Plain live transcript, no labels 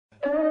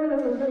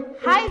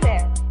Hi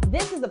there,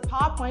 this is the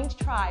PowerPoint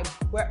Tribe,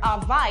 where our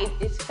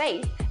vibe is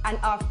faith and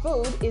our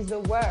food is the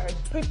Word.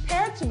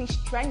 Prepare to be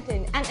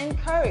strengthened and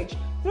encouraged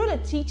through the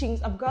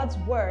teachings of God's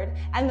Word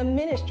and the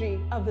ministry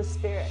of the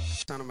Spirit.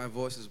 The sound of my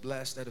voice is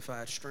blessed,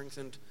 edified,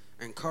 strengthened,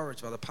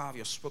 encouraged by the power of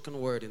your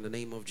spoken word in the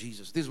name of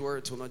Jesus. These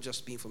words will not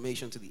just be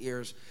information to the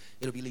ears,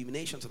 it'll be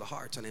illumination to the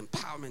heart and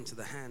empowerment to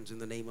the hands in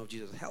the name of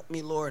Jesus. Help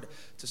me, Lord,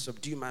 to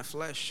subdue my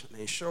flesh and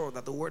ensure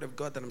that the word of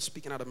God that I'm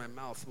speaking out of my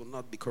mouth will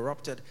not be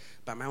corrupted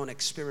by my own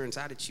experience,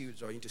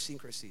 attitudes, or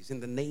idiosyncrasies. In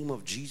the name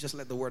of Jesus,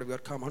 let the word of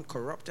God come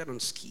uncorrupted,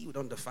 unskewed,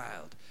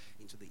 undefiled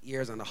into the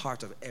ears and the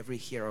heart of every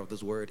hearer of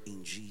this word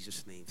in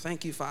Jesus' name.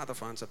 Thank you, Father,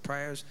 for answered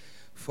prayers.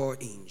 For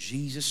in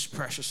Jesus'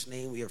 precious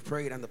name we have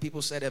prayed. And the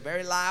people said it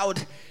very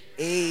loud.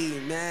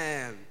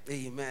 Amen.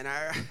 Amen.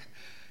 I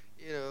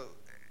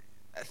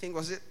think,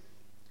 was it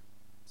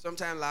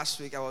sometime last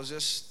week, I was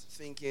just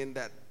thinking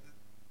that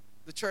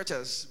the church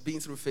has been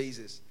through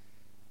phases.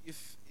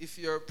 If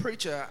you're a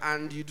preacher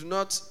and you do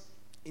not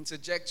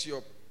interject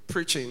your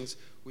preachings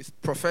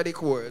with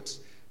prophetic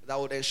words that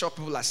would ensure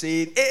people are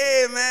saying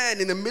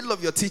amen in the middle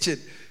of your teaching,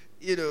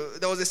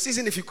 there was a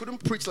season if you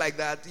couldn't preach like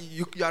that,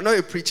 you are not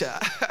a preacher.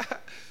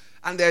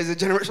 And there's a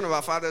generation of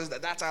our fathers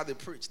that's how they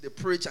preach. They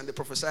preach and they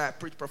prophesy,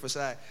 preach, prophesy.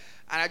 And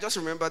I just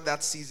remember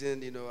that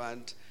season,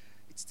 and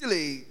it's still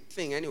a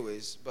thing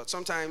anyways. But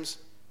sometimes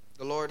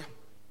the Lord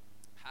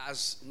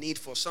has need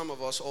for some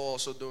of us who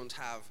also don't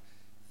have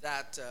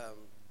that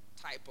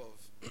type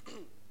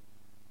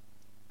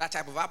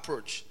of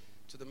approach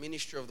to the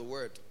ministry of the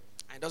word.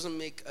 And it doesn't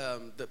make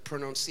the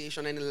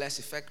pronunciation any less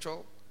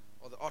effectual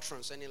or the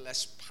utterance any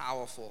less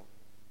powerful.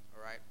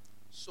 All right?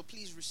 So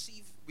please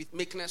receive with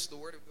meekness the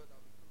word of God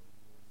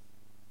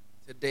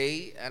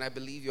today, and I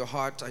believe your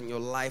heart and your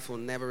life will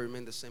never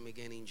remain the same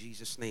again in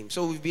Jesus' name.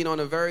 So we've been on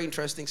a very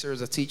interesting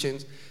series of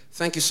teachings.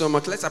 Thank you so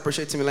much. Let's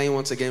appreciate Timilaine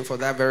once again for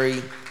that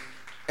very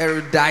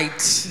erudite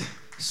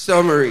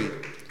summary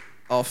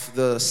of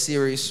the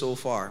series so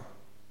far.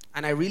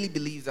 And I really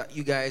believe that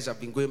you guys have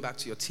been going back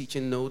to your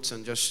teaching notes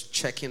and just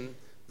checking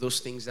those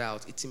things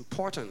out. It's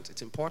important.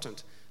 It's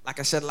important. Like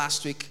I said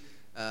last week,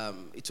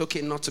 it's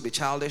okay not to be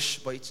childish,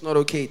 but it's not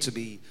okay to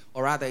be,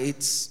 or rather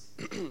it's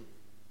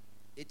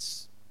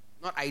it's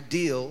not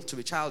ideal to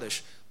be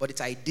childish, but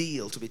it's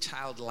ideal to be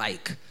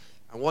childlike.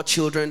 And what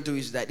children do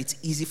is that it's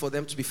easy for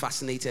them to be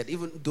fascinated,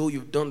 even though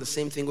you've done the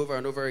same thing over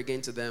and over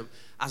again to them.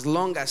 As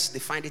long as they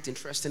find it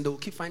interesting, they'll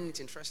keep finding it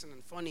interesting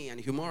and funny and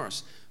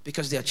humorous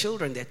because they're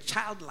children, they're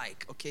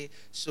childlike, okay?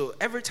 So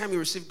every time you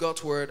receive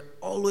God's word,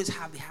 always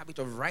have the habit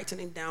of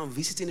writing it down,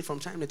 visiting it from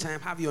time to time,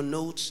 have your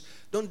notes.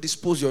 Don't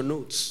dispose your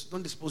notes.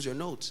 Don't dispose your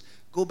notes.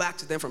 Go back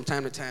to them from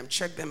time to time,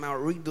 check them out,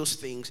 read those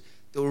things.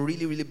 They will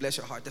really, really bless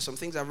your heart. There's some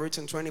things I've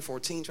written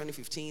 2014,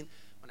 2015.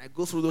 When I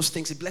go through those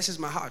things, it blesses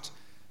my heart.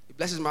 It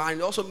blesses my heart.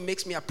 And it also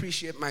makes me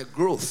appreciate my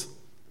growth.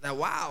 That,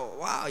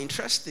 wow,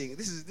 interesting.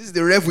 This is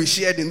the rev we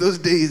shared in those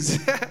days.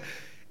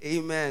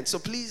 Amen. So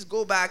please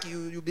go back.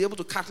 You'll be able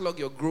to catalog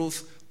your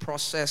growth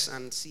process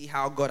and see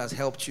how God has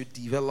helped you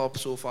develop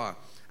so far.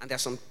 And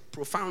there's some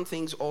profound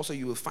things also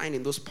you will find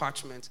in those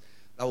parchments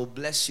that will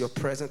bless your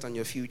present and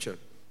your future.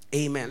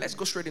 Amen. Let's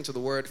go straight into the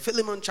word.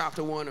 Philemon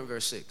chapter 1 and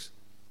verse 6.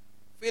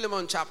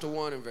 Philemon chapter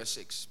 1 and verse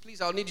 6. Please,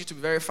 I'll need you to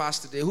be very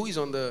fast today. Who is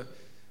on the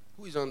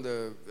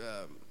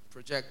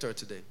projector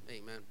today?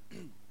 Amen.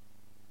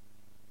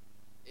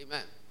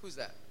 Amen. Who's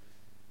that?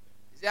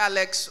 Is it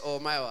Alex or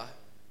Maiwa?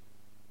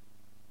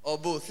 Or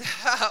both?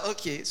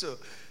 Okay, so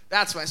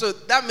that's fine. So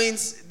that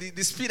means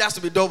the speed has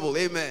to be double.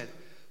 Amen.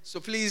 So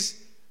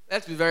please,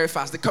 let's be very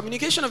fast. The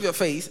communication of your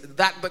faith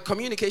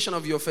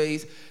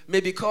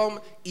may become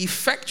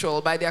effectual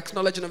by the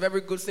acknowledging of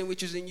every good thing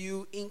which is in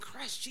you in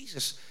Christ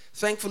Jesus.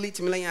 Thankfully,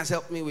 Timilaine has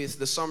helped me with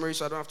the summary,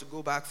 so I don't have to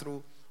go back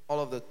through all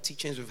of the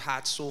teachings we've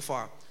had so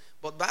far.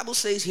 But the Bible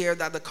says here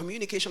that the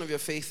communication of your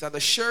faith, that the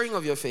sharing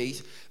of your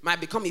faith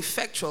might become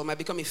effectual, might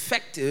become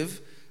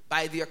effective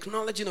by the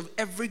acknowledging of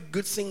every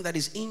good thing that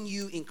is in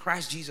you in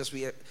Christ Jesus.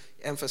 We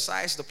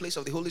emphasize the place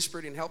of the Holy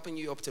Spirit in helping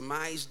you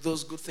optimize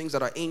those good things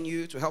that are in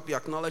you, to help you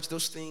acknowledge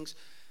those things.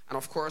 And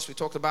of course, we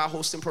talked about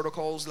hosting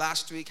protocols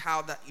last week,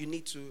 how that you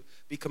need to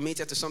be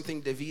committed to something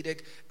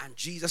Davidic. And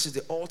Jesus is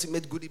the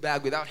ultimate goodie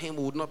bag. Without him,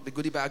 we would not be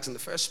goodie bags in the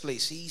first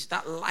place. He's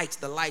that light,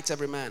 the light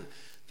every man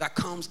that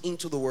comes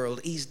into the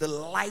world. He's the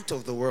light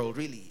of the world,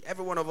 really.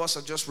 Every one of us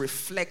are just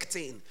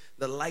reflecting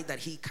the light that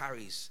he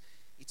carries.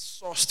 It's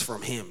sourced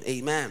from him.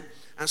 Amen.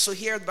 And so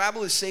here the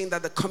Bible is saying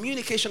that the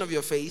communication of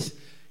your faith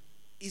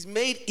is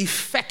made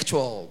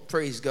effectual.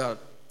 Praise God.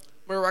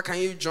 Mara, can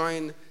you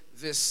join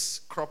this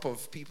crop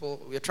of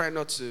people? We're trying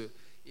not to,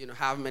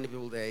 have many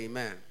people there.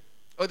 Amen.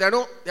 Oh, there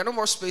are no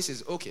more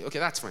spaces. Okay,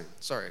 that's fine.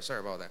 Sorry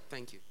about that.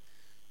 Thank you.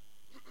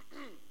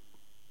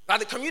 That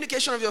the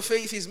communication of your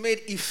faith is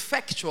made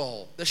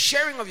effectual. The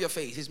sharing of your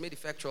faith is made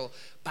effectual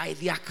by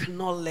the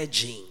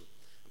acknowledging.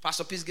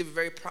 Pastor Peace gave a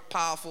very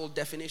powerful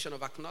definition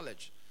of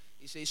acknowledge.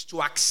 He says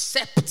to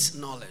accept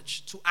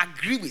knowledge, to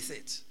agree with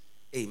it.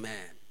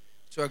 Amen.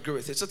 To agree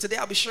with it. So today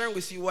I'll be sharing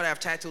with you what I've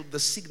titled the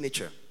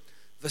signature.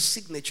 The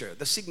signature.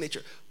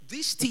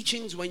 these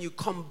teachings, when you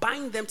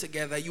combine them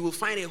together, you will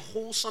find a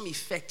wholesome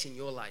effect in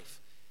your life.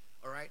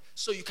 All right?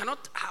 So you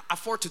cannot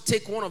afford to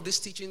take one of these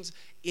teachings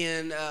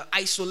in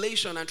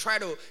isolation and try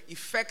to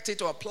effect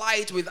it or apply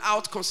it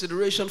without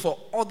consideration for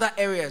other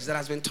areas that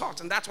has been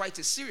taught. And that's why it's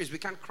a series. We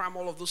can't cram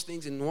all of those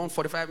things in one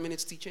 45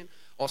 minutes teaching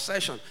or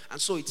session.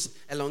 And so it's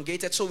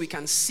elongated so we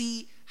can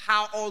see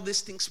how all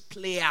these things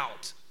play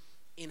out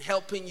in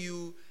helping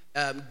you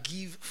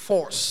give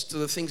force to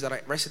the things that are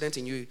resident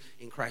in you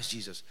in Christ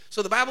Jesus.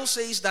 So the Bible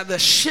says that the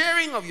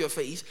sharing of your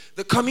faith,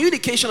 the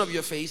communication of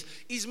your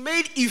faith, is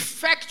made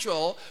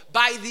effectual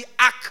by the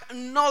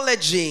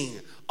acknowledging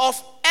of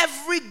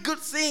every good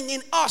thing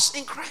in us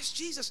in Christ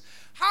Jesus.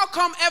 How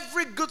come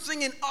every good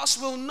thing in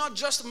us will not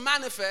just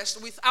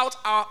manifest without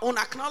our own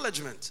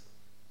acknowledgement?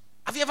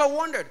 Have you ever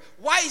wondered,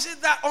 why is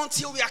it that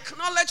until we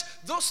acknowledge,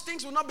 those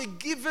things will not be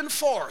given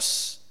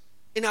force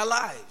in our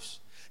lives?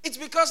 It's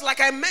because,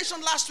 like I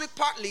mentioned last week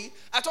partly,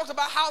 I talked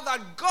about how that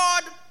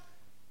God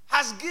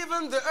has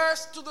given the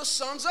earth to the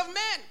sons of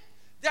men.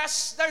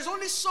 There's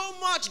only so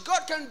much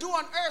God can do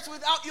on earth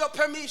without your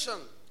permission.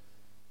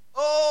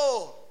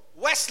 Oh,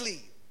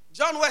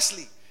 John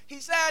Wesley, he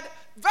said,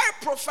 very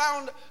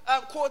profound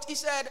quote, he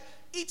said,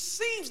 it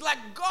seems like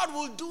God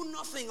will do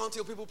nothing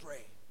until people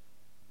pray.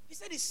 He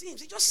said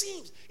it just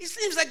seems. It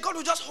seems like God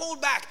will just hold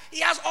back.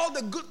 He has all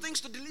the good things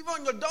to deliver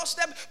on your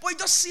doorstep, but it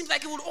just seems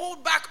like he will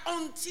hold back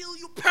until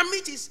you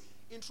permit his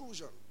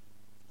intrusion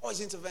or his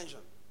intervention.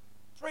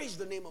 Praise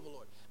the name of the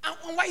Lord.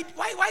 And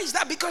why is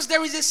that? Because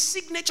there is a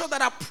signature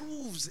that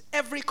approves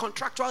every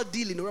contractual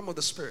deal in the realm of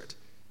the Spirit.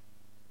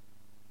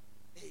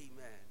 Amen.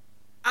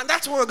 And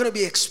that's what we're going to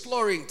be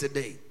exploring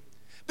today.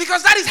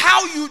 Because that is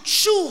how you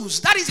choose.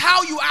 That is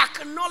how you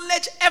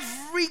acknowledge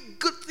every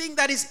good thing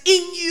that is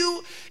in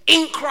you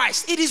in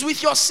Christ. It is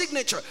with your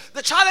signature.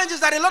 The challenge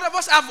is that a lot of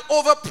us have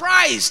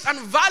overpriced and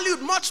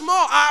valued much more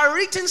our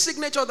written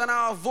signature than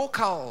our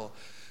vocal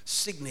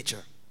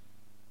signature.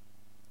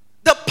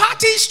 The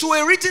parties to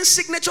a written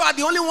signature are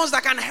the only ones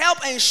that can help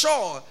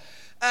ensure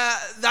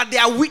that they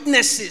are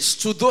witnesses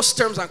to those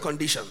terms and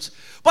conditions.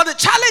 But the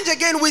challenge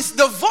again with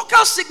the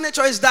vocal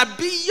signature is that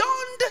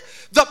beyond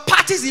the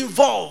parties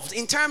involved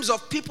in terms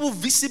of people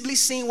visibly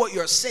seeing what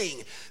you're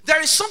saying,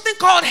 there is something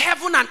called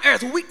heaven and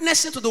earth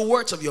witnessing to the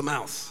words of your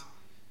mouth.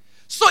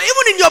 So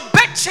even in your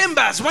bed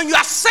chambers, when you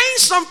are saying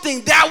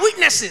something, there are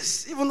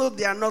witnesses, even though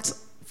they are not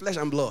flesh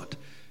and blood.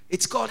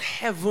 It's called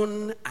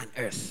heaven and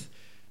earth.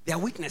 They are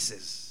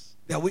witnesses.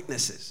 They are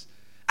witnesses.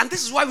 And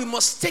this is why we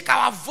must take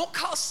our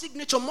vocal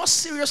signature more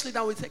seriously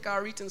than we take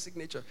our written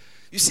signature.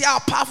 You see how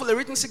powerful a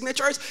written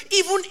signature is?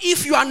 Even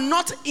if you are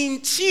not in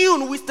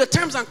tune with the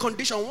terms and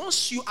conditions,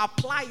 once you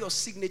apply your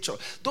signature,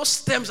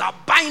 those terms are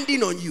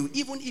binding on you,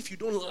 even if you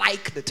don't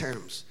like the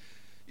terms.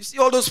 You see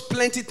all those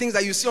plenty things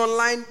that you see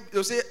online,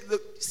 they'll say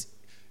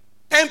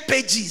 10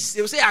 pages,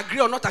 they'll say agree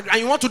or not agree, and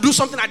you want to do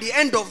something at the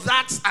end of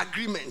that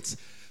agreement.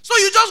 So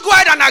you just go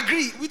ahead and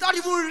agree without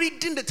even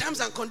reading the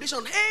terms and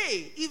conditions.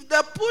 Hey, if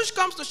the push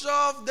comes to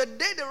shove, the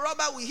day the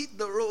rubber will hit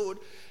the road,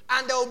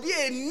 and there will be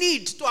a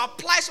need to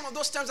apply some of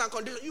those terms and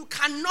conditions, you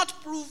cannot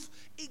prove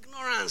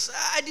ignorance.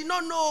 I did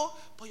not know,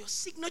 but your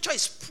signature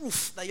is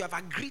proof that you have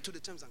agreed to the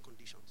terms and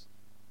conditions.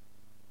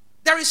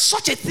 There is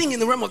such a thing in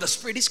the realm of the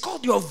Spirit. It's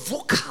called your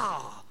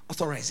vocal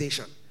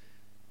authorization.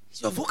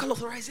 It's your vocal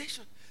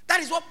authorization. That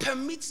is what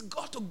permits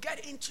God to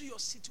get into your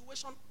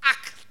situation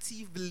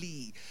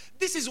actively.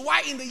 This is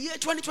why in the year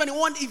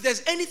 2021, if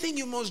there's anything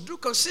you must do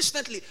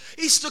consistently,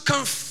 is to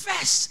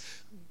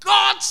confess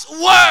God's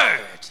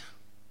word.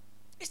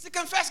 It's to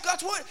confess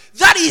God's word.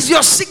 That is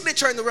your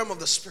signature in the realm of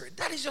the Spirit.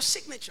 That is your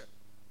signature.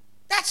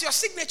 That's your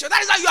signature.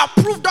 That is how you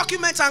approve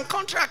documents and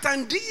contracts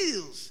and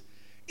deals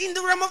in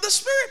the realm of the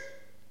Spirit.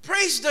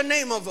 Praise the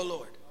name of the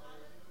Lord.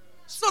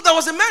 So there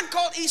was a man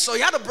called Esau.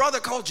 He had a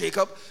brother called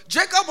Jacob.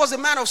 Jacob was a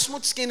man of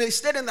smooth skin. He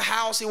stayed in the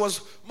house. He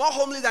was more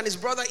homely than his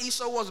brother.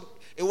 Esau was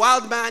a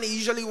wild man. He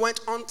usually went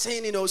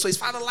hunting, so his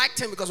father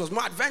liked him because he was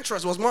more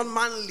adventurous, was more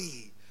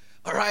manly,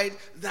 all right,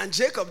 than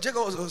Jacob.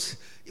 Jacob was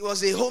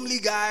a homely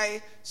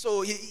guy,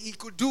 so he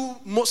could do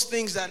most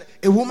things that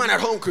a woman at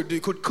home could do.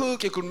 He could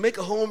cook, he could make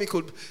a home, he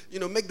could,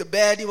 make the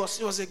bed. He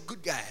was a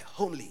good guy,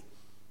 homely.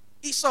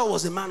 Esau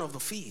was a man of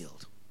the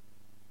field.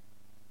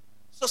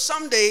 So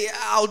someday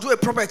I'll do a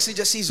proper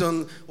exegesis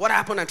on what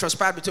happened and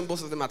transpired between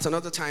both of them at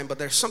another time, but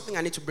there's something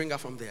I need to bring up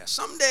from there.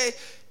 Someday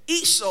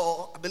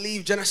Esau, I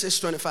believe Genesis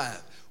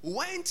 25,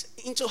 went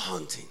into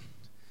hunting,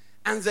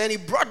 and then he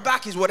brought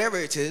back his whatever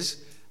it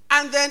is,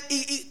 and then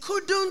he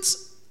couldn't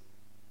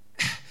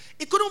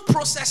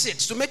process it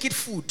to make it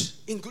food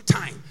in good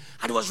time,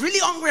 and he was really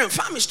hungry and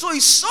famished. So he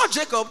saw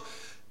Jacob,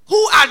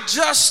 who had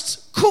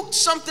just cooked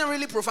something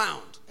really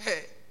profound.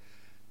 Hey,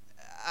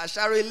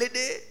 Ashari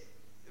lady.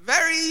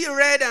 Very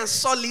red and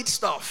solid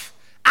stuff.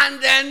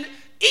 And then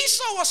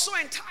Esau was so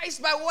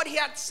enticed by what he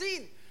had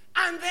seen.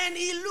 And then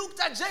he looked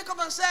at Jacob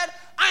and said,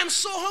 I am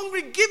so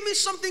hungry, give me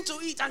something to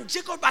eat. And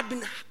Jacob had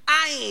been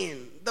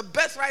eyeing the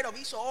birthright of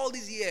Esau all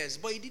these years,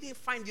 but he didn't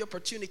find the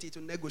opportunity to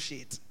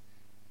negotiate.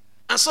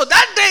 And so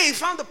that day he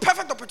found the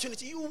perfect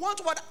opportunity. You want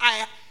what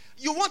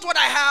You want what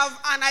I have,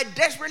 and I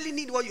desperately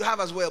need what you have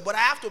as well. But I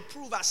have to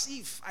prove as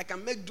if I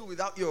can make do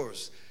without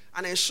yours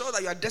and ensure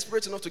that you are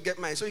desperate enough to get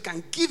mine so you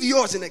can give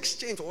yours in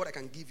exchange for what I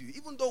can give you.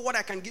 Even though what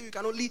I can give you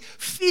can only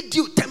feed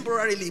you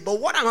temporarily, but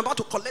what I'm about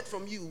to collect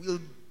from you will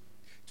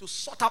to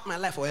sort out my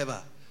life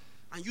forever.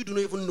 And you do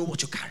not even know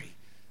what you carry.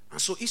 And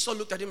so Esau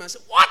looked at him and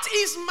said, what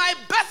is my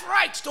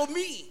birthright to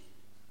me?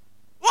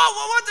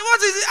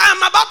 What is it? I'm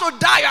about to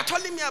die. You're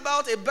telling me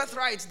about a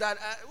birthright that,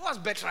 what's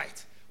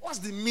birthright? What's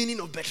the meaning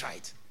of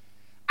birthright?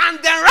 And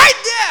then right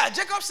there,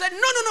 Jacob said, no,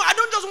 I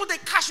don't just want a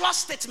casual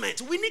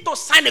statement. We need to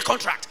sign a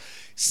contract.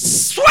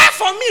 Swear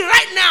for me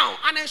right now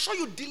and ensure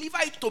you deliver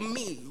it to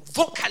me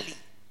vocally.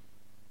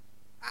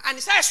 And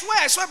he said,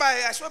 I swear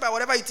by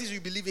whatever it is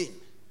you believe in.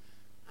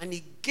 And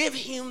he gave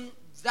him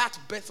that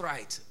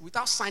birthright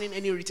without signing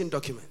any written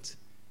document.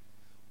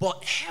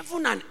 But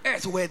heaven and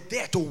earth were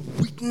there to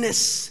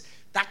witness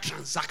that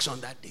transaction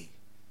that day.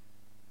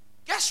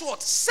 Guess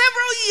what?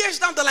 Several years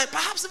down the line,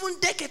 perhaps even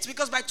decades,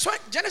 because by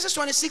Genesis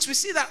 26, we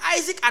see that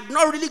Isaac had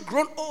not really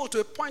grown old to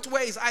a point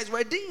where his eyes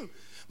were dim.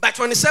 By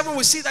 27,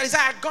 we see that his eye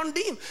had gone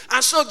dim.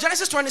 And so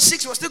Genesis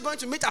 26, he was still going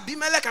to meet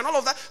Abimelech and all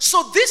of that.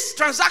 So this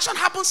transaction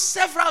happened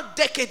several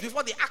decades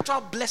before the actual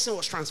blessing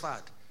was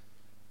transferred.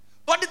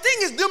 But the thing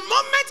is, the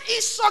moment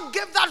Esau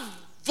gave that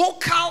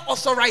vocal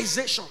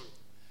authorization,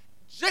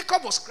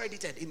 Jacob was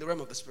credited in the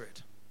realm of the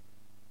spirit.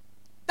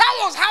 That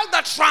was how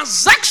the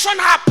transaction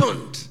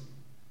happened.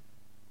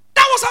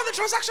 That was how the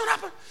transaction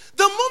happened.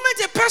 The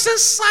moment a person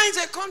signs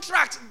a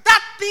contract,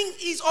 that thing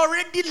is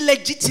already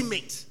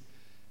legitimate.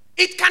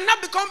 It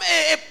cannot become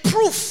a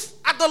proof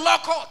at the law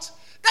court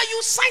that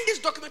you signed this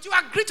document, you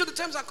agree to the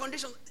terms and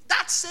conditions.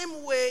 That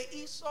same way,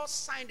 Esau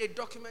signed a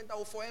document that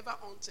will forever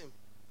haunt him.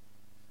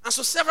 And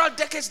so several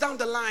decades down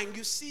the line,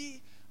 you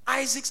see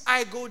Isaac's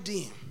eye go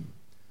dim.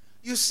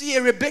 You see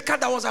a Rebekah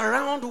that was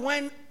around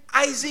when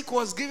Isaac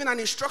was giving an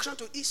instruction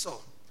to Esau.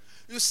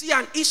 You see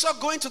an Esau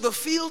going to the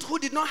field who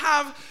did not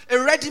have a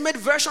ready-made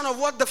version of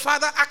what the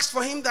father asked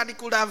for him that he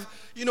could have,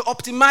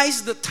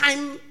 optimized the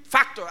time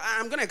factor.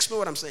 I'm going to explain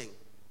what I'm saying.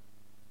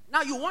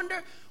 Now you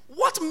wonder,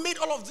 what made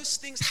all of these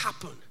things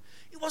happen?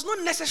 It was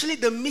not necessarily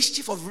the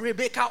mischief of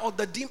Rebekah or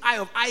the dim eye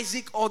of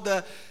Isaac or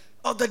the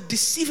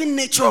deceiving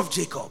nature of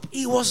Jacob.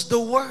 It was the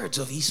words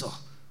of Esau.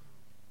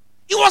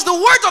 It was the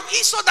words of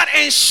Esau that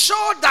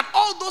ensured that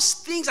all those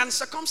things and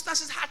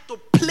circumstances had to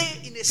play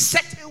in a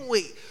certain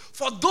way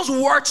for those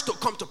words to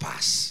come to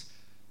pass.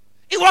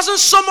 It wasn't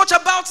so much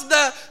about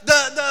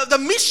the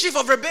mischief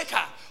of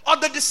Rebekah or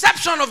the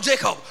deception of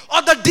Jacob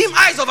or the dim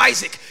eyes of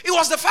Isaac. It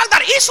was the fact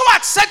that Esau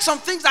had said some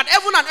things that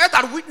heaven and earth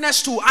had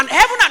witnessed to, and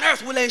heaven and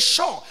earth will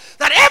ensure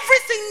that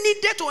everything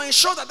needed to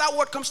ensure that that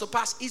word comes to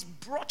pass is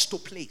brought to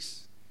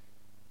place.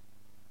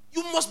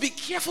 You must be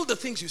careful the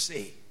things you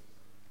say.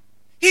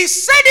 He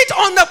said it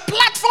on the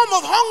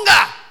platform of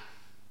hunger.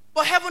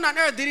 But heaven and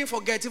earth didn't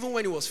forget even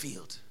when he was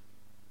filled.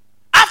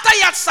 After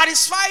he had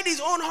satisfied his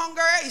own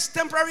hunger, his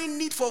temporary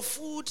need for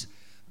food,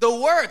 the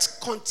words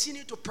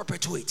continue to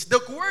perpetuate.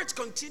 The words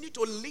continue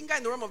to linger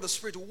in the realm of the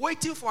spirit,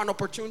 waiting for an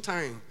opportune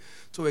time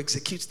to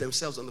execute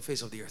themselves on the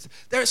face of the earth.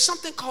 There is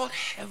something called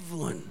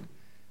heaven and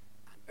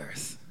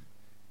earth.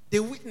 They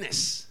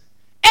witness.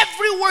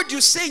 Every word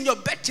you say in your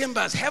bed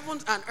chambers,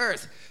 heaven and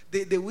earth,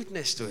 they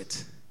witness to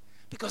it.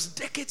 Because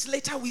decades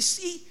later we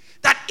see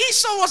that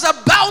Esau was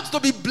about to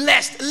be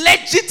blessed.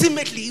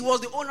 Legitimately, he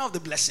was the owner of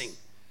the blessing.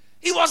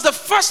 He was the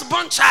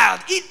firstborn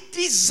child. He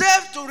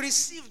deserved to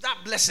receive that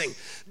blessing.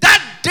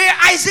 That day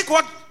Isaac,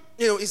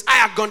 his eye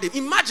had gone dim.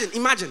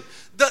 Imagine.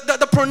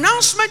 The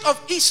pronouncement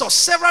of Esau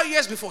several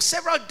years before,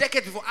 several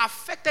decades before,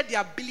 affected the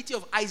ability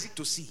of Isaac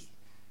to see.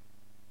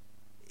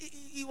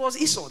 It was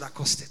Esau that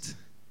caused it.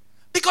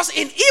 Because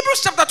in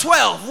Hebrews chapter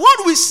 12,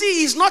 what we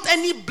see is not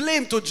any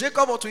blame to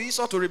Jacob or to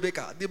Esau, to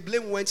Rebekah. The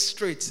blame went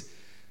straight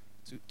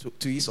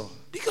to Esau.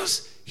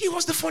 Because he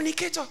was the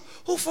fornicator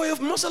who for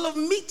a morsel of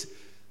meat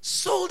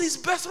sold his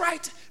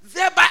birthright,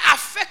 thereby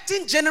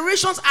affecting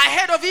generations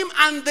ahead of him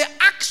and the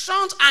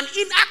actions and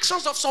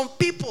inactions of some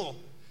people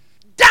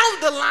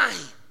down the line.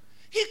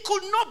 He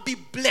could not be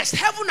blessed.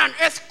 Heaven and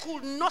earth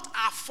could not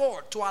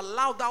afford to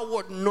allow that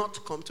word not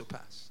to come to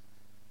pass.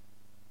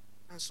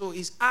 And so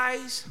his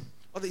eyes,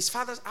 or his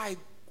father's eye,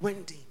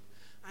 went dim.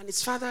 And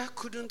his father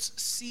couldn't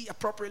see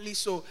appropriately,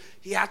 so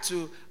he had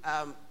to,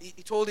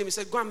 he told him, he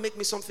said, go and make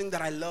me something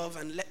that I love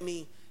and let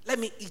me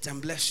eat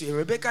and bless you.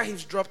 Rebekah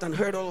eavesdropped and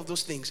heard all of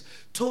those things.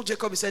 Told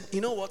Jacob, he said, you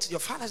know what? Your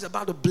father is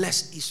about to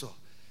bless Esau.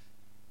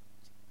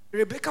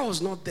 Rebekah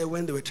was not there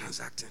when they were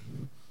transacting.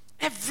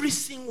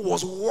 Everything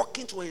was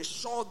working to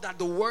ensure that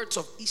the words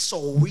of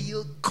Esau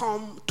will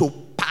come to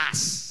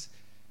pass.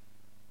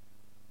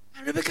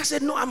 And Rebekah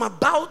said, no, I'm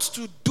about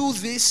to do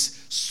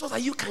this so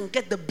that you can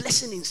get the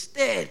blessing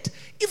instead.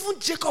 Even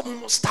Jacob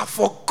must have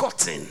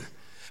forgotten.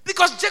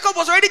 Because Jacob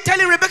was already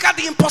telling Rebekah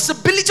the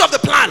impossibility of the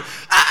plan.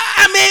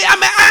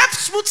 I have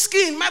smooth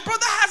skin. My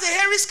brother has a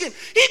hairy skin.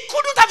 He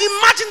couldn't have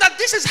imagined that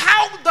this is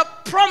how the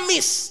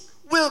promise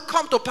will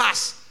come to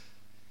pass.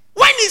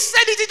 When he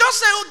said it, he just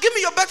said, oh, give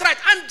me your birthright.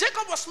 And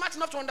Jacob was smart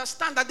enough to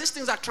understand that these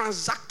things are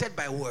transacted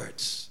by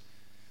words.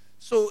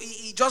 So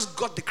he just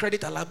got the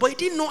credit allowed. But he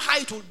didn't know how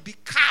it would be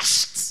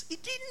cashed. He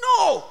didn't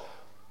know.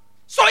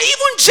 So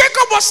even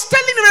Jacob was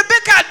telling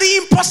Rebekah the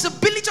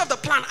impossibility of the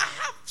plan. I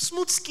have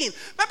smooth skin.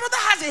 My brother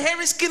has a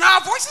hairy skin.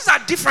 Our voices are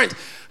different.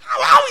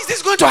 How is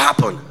this going to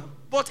happen?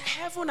 But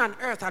heaven and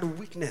earth had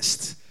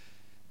witnessed.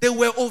 They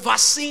were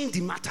overseeing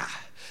the matter.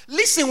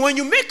 Listen, when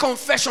you make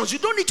confessions, you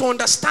don't need to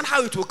understand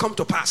how it will come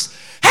to pass.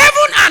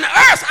 Heaven and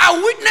earth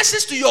are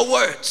witnesses to your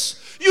words.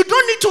 You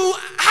don't need to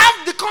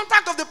have the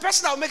contact of the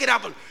person that will make it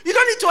happen. You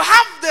don't need to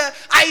have the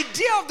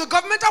idea of the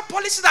governmental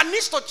policy that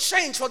needs to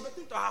change for the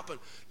thing to happen.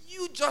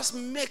 You just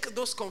make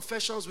those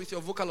confessions with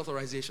your vocal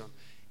authorization.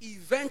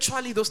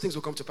 Eventually, those things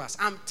will come to pass.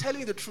 I'm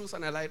telling you the truth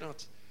and I lie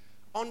not.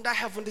 Under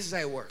heaven, this is how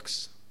it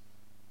works.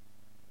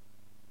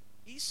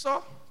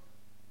 Esau.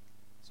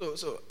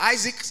 So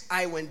Isaac's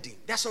eye went dim.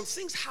 There are some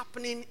things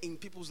happening in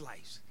people's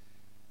lives.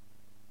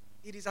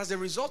 It is as a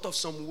result of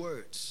some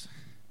words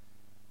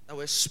that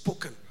were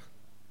spoken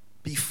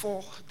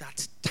before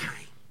that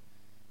time.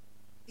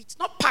 It's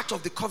not part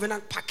of the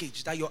covenant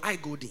package that your eye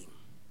go dim.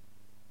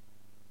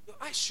 Your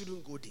eyes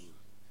shouldn't go dim.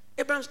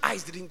 Abraham's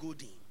eyes didn't go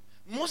dim.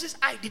 Moses'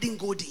 eye didn't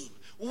go dim.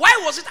 Why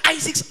was it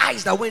Isaac's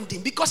eyes that went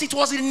dim? Because it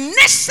was a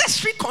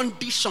necessary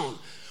condition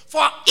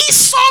for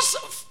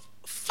Esau's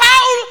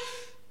foul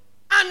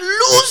and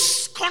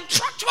loose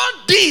contractual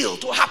deal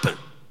to happen.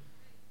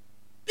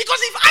 Because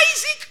if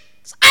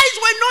Isaac's eyes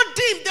were not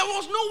dim, there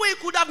was no way he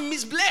could have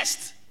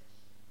misblessed.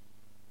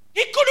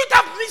 He couldn't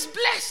have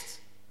misblessed.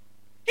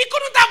 He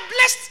couldn't have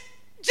blessed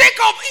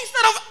Jacob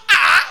instead of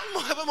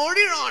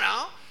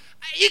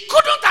he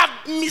couldn't have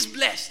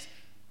misblessed.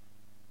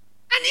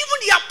 And even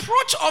the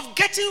approach of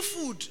getting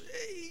food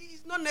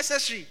is not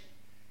necessary.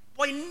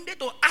 But he needed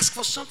to ask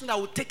for something that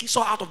would take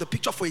Esau out of the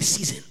picture for a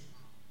season.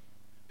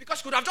 Because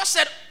he could have just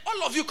said,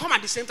 all of you come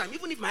at the same time,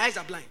 even if my eyes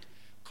are blind.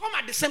 Come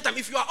at the same time.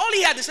 If you are all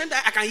here at the same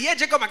time, I can hear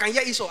Jacob, I can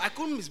hear Esau. I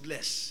couldn't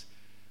misbless.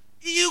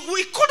 He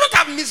couldn't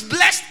have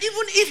misblessed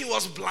even if he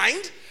was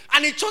blind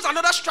and he chose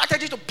another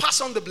strategy to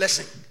pass on the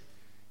blessing.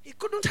 He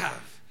couldn't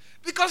have.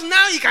 Because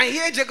now he can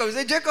hear Jacob. He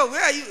say, Jacob,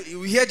 where are you? He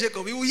will hear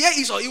Jacob. He will hear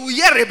Esau. He will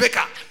hear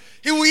Rebekah.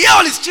 He will hear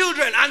all his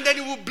children. And then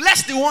he will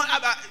bless the one.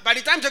 By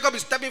the time Jacob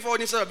is stepping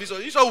forward instead of Esau,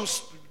 Esau will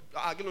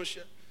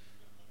share.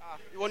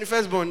 He was the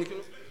firstborn.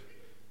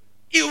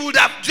 He would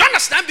have, do you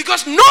understand?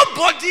 Because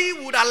nobody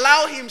would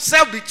allow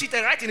himself be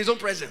cheated right in his own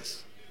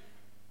presence.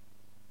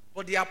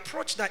 But the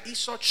approach that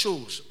Esau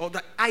chose, or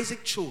that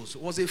Isaac chose,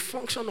 was a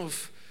function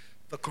of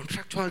the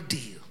contractual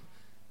deal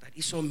that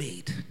Esau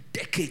made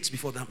decades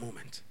before that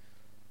moment.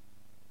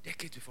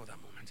 Decades before that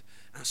moment.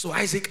 And so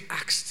Isaac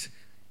asked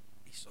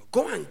Esau,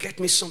 go and get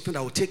me something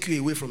that will take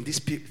you away from this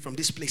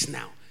place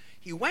now.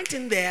 He went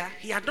in there.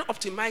 He had not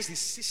optimized his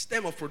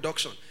system of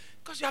production.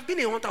 Because you have been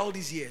a hunter all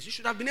these years. You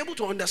should have been able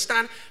to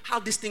understand how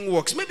this thing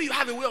works. Maybe you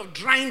have a way of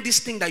drying this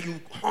thing that you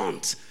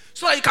hunt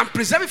so that you can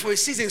preserve it for a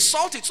season,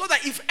 salt it, so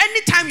that if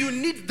any time you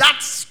need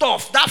that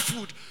stuff, that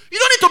food, you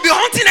don't need to be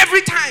hunting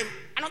every time.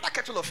 Another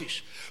kettle of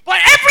fish. But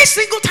every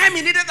single time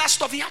he needed that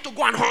stuff, he had to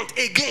go and hunt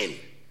again.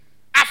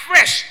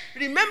 Afresh.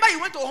 Remember, he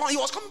went to hunt. He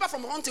was coming back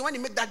from hunting when he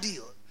made that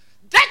deal.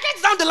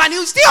 Decades down the line, he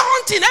was still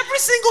hunting every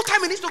single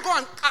time he needs to go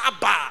and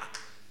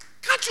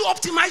Can't you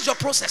optimize your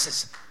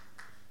processes?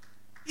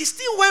 He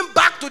still went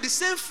back to the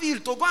same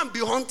field to go and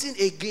be hunting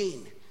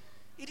again.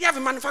 He didn't have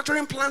a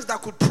manufacturing plant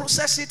that could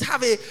process it,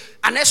 have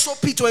an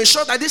SOP to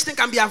ensure that this thing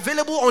can be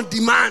available on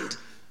demand.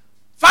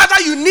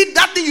 Father, you need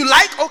that thing you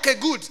like? Okay,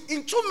 good.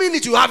 In 2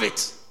 minutes, you have it.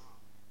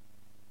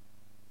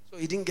 So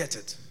he didn't get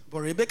it. But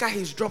Rebekah,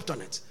 he's dropped on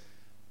it.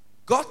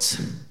 Got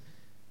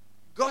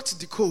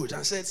the code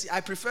and said, see, I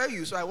prefer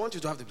you, so I want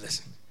you to have the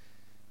blessing.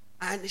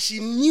 And she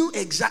knew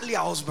exactly her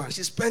husband.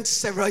 She spent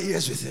several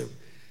years with him.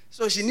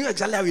 So she knew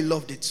exactly how he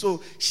loved it.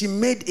 So she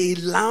made a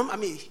lamb.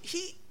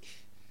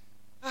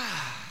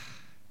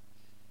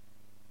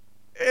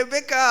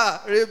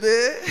 Rebecca,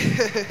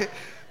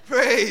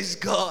 praise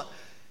God.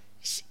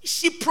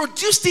 She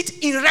produced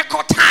it in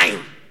record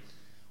time.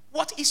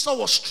 What Esau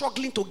was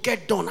struggling to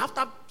get done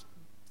after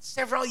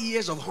several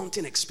years of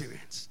hunting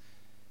experience,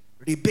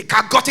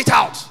 Rebecca got it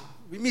out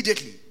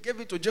immediately.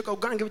 Gave it to Jacob.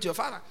 Go and give it to your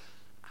father.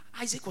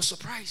 Isaac was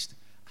surprised.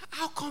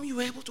 How come you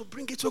were able to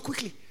bring it so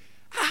quickly?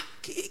 How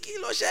did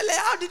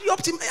you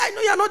optimize? I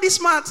know you're not this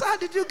smart. How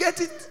did you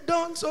get it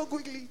done so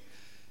quickly?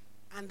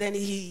 And then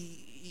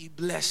he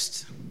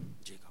blessed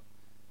Jacob.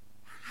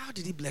 How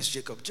did he bless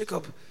Jacob?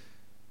 Jacob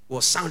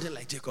was sounding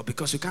like Jacob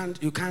because you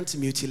can't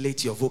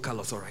mutilate your vocal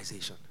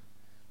authorization.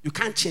 You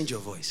can't change your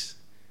voice.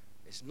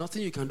 There's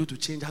nothing you can do to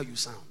change how you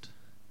sound.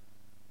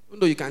 Even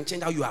though you can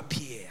change how you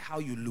appear, how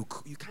you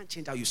look, you can't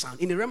change how you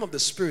sound. In the realm of the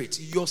spirit,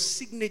 your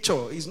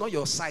signature is not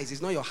your size,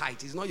 it's not your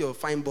height, it's not your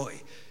fine boy,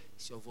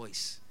 it's your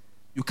voice.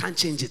 You can't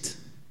change it.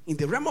 In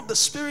the realm of the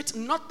spirit,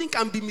 nothing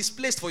can be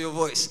misplaced for your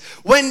voice.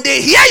 When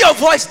they hear your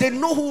voice, they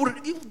know who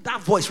that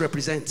voice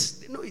represents.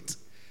 They know it.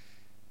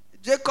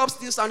 Jacob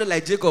still sounded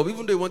like Jacob,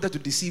 even though he wanted to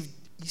deceive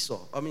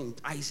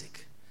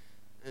Isaac.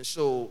 And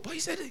so, but he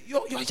said,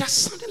 you're just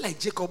sounding like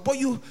Jacob, but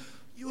you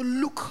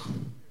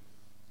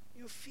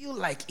feel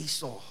like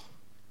Esau.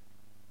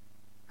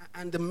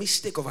 And the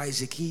mistake of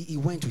Isaac, he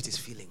went with his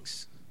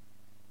feelings.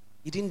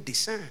 He didn't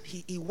discern.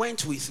 He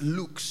went with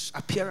looks,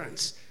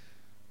 appearance,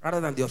 rather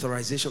than the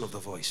authorization of the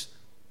voice.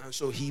 And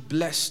so he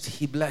blessed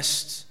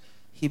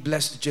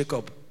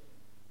Jacob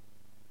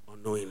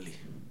unknowingly.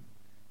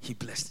 He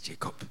blessed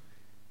Jacob.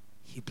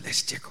 He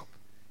blessed Jacob.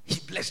 He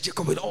blessed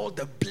Jacob with all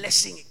the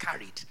blessing he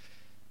carried.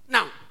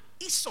 Now,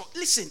 Esau,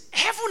 listen,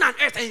 heaven and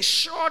earth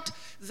ensured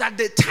that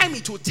the time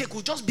it would take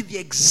would just be the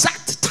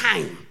exact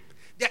time.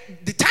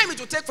 The time it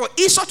would take for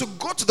Esau to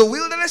go to the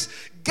wilderness,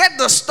 get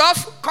the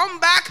stuff, come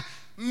back,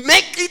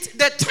 make it.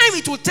 The time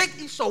it would take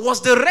Esau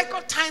was the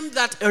record time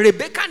that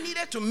Rebekah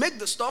needed to make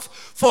the stuff,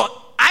 for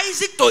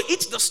Isaac to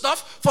eat the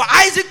stuff, for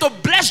Isaac to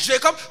bless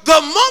Jacob.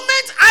 The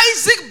moment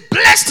Isaac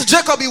blessed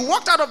Jacob, he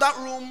walked out of that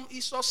room,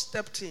 Esau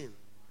stepped in.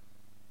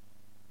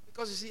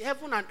 Because you see,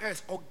 heaven and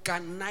earth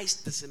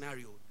organized the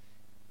scenario.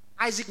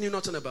 Isaac knew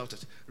nothing about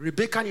it.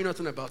 Rebekah knew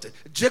nothing about it.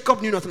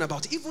 Jacob knew nothing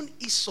about it. Even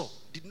Esau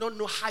did not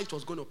know how it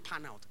was going to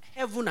pan out.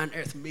 Heaven and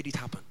earth made it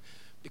happen.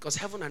 Because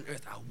heaven and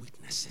earth are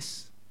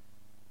witnesses.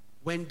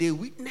 When they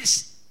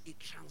witness a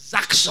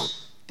transaction,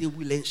 they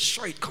will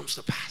ensure it comes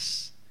to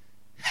pass.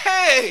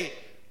 Hey!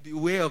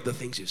 Beware of the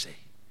things you say.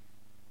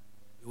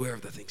 Beware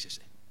of the things you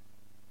say.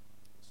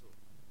 So,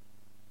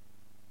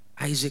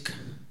 Isaac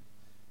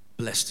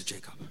blessed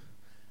Jacob.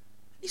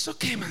 Esau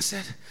came and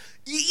said,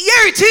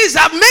 here it is,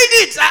 I've made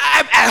it.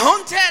 I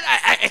hunted,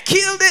 I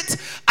killed it,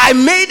 I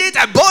made it,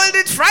 I boiled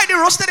it, fried it,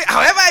 roasted it,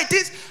 however it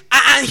is.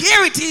 And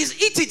here it is,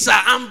 eat it, sir,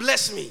 and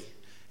bless me.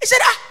 He said,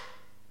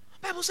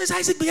 the Bible says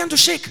Isaac began to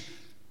shake.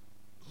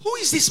 Who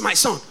is this, my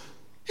son?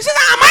 He said,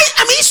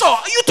 I'm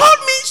Esau. You told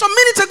me some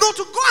minutes ago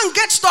to go and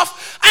get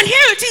stuff, and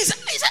here it is.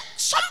 He said,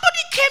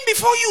 somebody came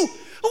before you.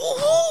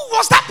 Who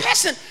was that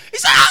person? He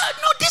said,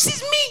 no, this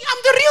is me.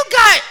 I'm the real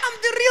guy.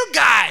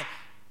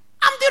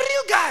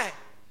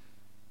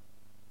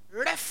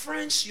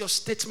 Reference your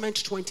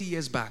statement 20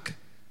 years back.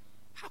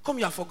 How come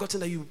you have forgotten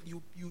that you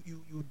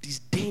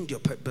disdained your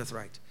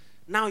birthright?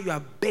 Now you are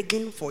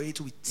begging for it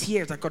with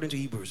tears, according to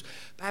Hebrews.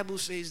 Bible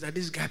says that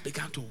this guy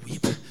began to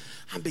weep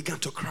and began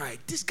to cry.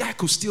 This guy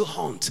could still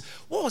hunt.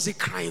 What was he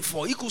crying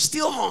for? He could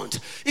still hunt.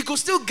 He could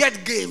still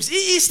get games.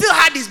 He still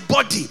had his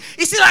body.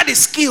 He still had his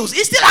skills.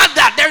 He still had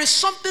that. There is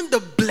something the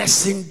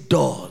blessing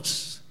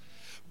does.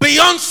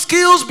 Beyond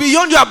skills,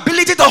 beyond your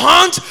ability to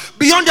hunt,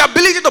 beyond your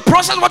ability to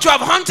process what you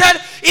have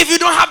hunted, if you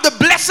don't have the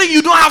blessing,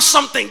 you don't have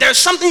something. There's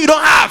something you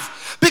don't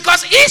have.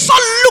 Because Esau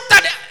looked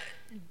at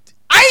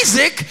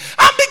Isaac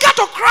and began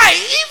to cry.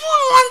 Even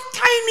one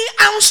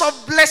tiny ounce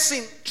of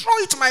blessing, throw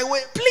it my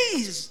way,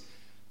 please.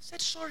 He said,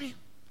 sorry,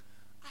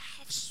 I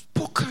have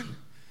spoken.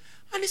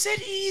 And he said,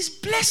 he is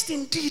blessed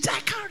indeed.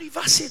 I can't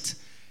reverse it.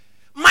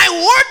 My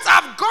words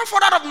have gone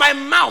forth out of my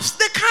mouth.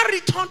 They can't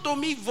return to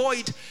me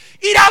void.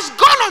 It has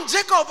gone on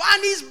Jacob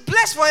and he's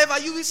blessed forever.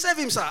 You will save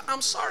him, sir.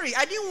 I'm sorry.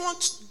 I didn't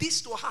want this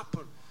to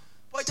happen.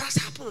 But it has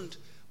happened.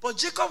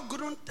 But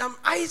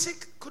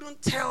Isaac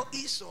couldn't tell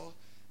Esau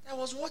that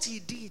was what he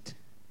did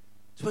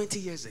 20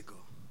 years ago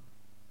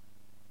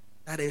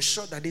that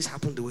ensured that this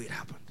happened the way it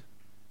happened.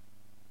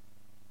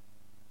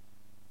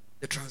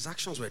 The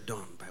transactions were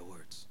done by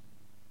words.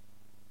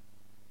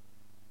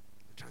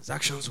 The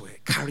transactions were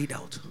carried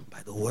out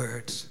by the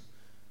words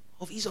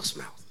of Esau's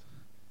mouth.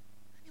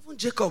 And even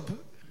Jacob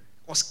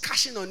was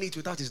cashing on it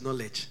without his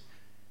knowledge.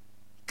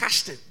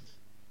 Cashed in.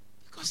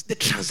 Because the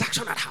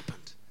transaction had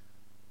happened.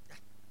 There are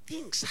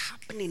things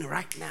happening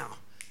right now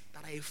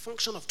that are a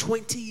function of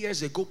 20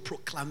 years ago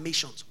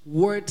proclamations.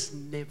 Words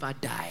never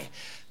die.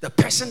 The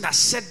person that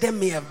said them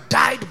may have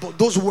died, but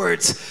those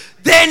words,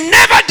 they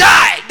never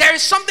die. There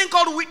is something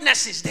called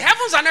witnesses. The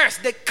heavens and earth,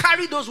 they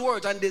carry those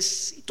words and they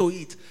see to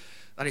it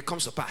that it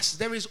comes to pass.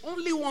 There is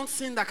only one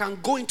thing that can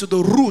go into the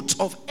root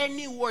of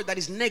any word that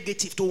is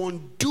negative to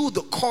undo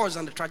the cause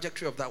and the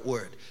trajectory of that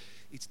word.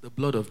 It's the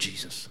blood of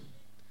Jesus.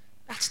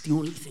 That's the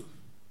only thing.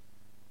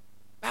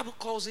 The Bible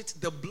calls it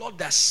the blood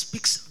that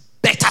speaks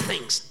better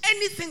things.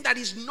 Anything that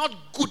is not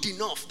good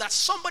enough, that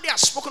somebody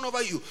has spoken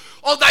over you,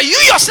 or that you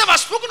yourself have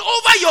spoken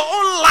over your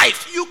own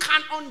life, you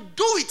can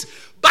undo it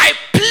by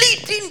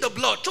pleading the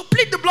blood. To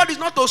plead the blood is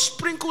not to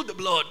sprinkle the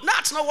blood.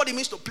 That's not what it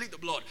means to plead the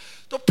blood.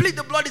 To plead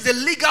the blood is a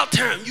legal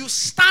term. You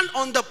stand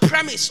on the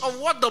premise of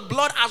what the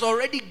blood has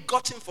already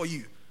gotten for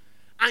you.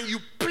 And you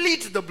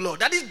plead the blood.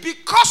 That is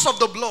because of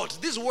the blood.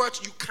 These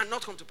words you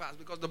cannot come to pass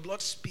because the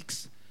blood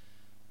speaks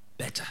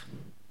better.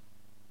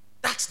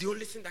 That's the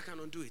only thing that can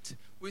undo it.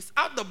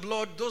 Without the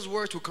blood, those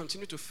words will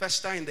continue to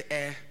fester in the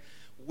air,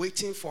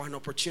 waiting for an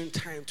opportune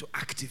time to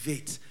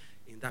activate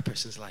in that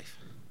person's life.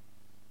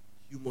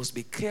 You must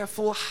be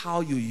careful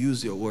how you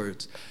use your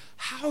words.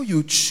 How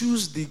you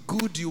choose the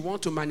good you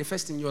want to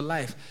manifest in your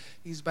life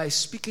is by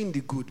speaking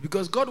the good.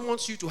 Because God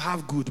wants you to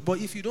have good. But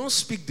if you don't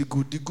speak the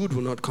good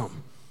will not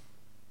come.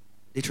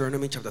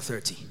 Deuteronomy chapter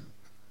 30.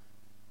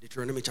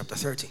 Deuteronomy chapter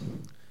 30.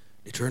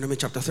 Deuteronomy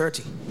chapter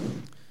 30.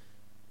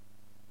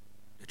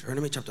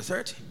 Deuteronomy chapter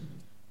 30.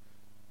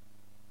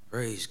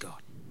 Praise God.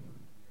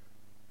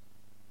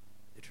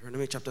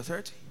 Deuteronomy chapter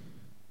 30.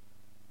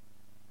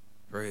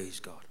 Praise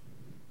God.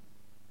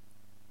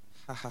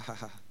 Ha ha ha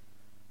ha.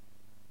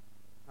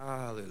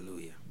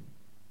 Hallelujah.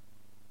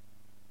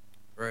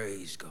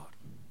 Praise God.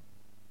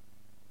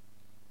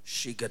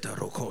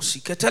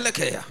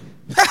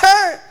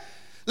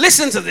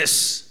 Listen to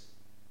this.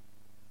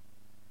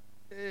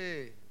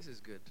 Hey, this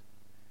is good.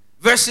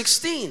 Verse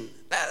 16.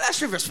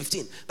 Let's read verse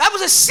 15. Bible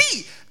says,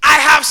 see, I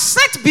have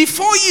set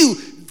before you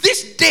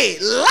this day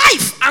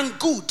life and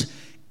good,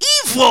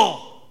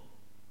 evil,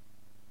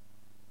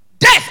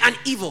 death and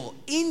evil,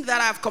 in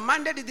that I have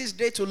commanded you this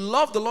day to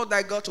love the Lord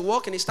thy God, to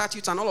walk in his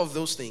statutes and all of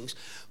those things.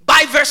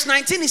 By verse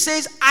 19 it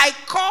says, I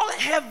call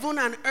heaven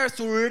and earth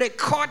to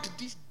record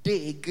this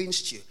day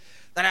against you,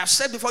 that I have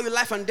set before you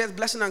life and death,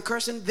 blessing and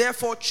cursing.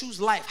 Therefore choose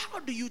life. How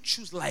do you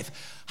choose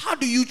life? How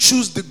do you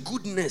choose the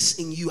goodness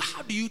in you?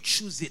 How do you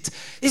choose it?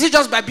 Is it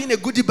just by being a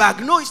goodie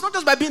bag? No, it's not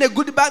just by being a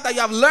goodie bag that you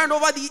have learned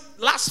over the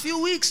last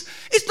few weeks.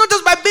 It's not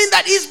just by being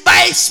that. It's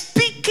by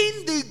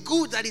speaking the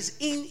good that is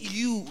in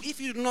you. If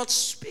you do not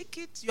speak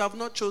it, you have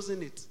not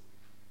chosen it.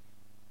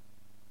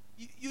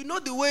 You know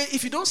the way,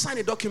 if you don't sign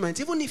a document,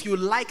 even if you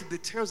like the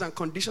terms and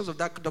conditions of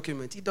that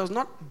document, it does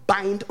not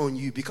bind on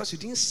you because you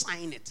didn't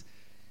sign it.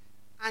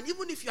 And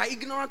even if you are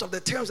ignorant of the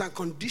terms and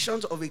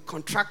conditions of a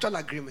contractual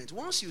agreement,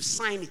 once you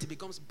sign it, it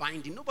becomes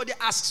binding. Nobody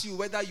asks you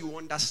whether you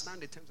understand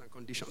the terms and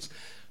conditions.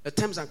 The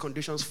terms and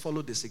conditions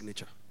follow the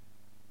signature.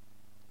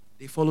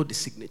 They follow the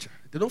signature.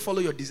 They don't follow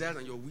your desires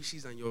and your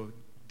wishes and your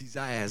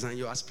desires and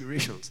your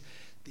aspirations.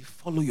 They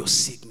follow your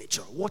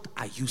signature. What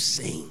are you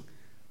saying?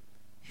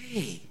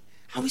 Hey,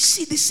 and we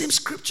see the same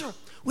scripture.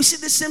 We see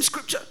the same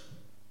scripture.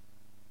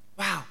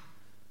 Wow.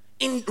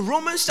 In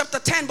Romans chapter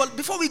 10, but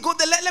before we go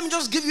there, let me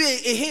just give you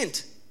a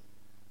hint.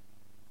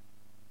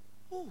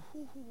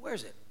 Where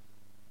is it?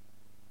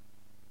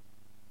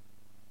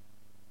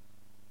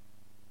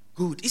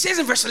 Good. It says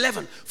in verse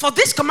 11, for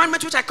this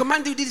commandment which I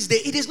command you this day,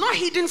 it is not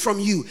hidden from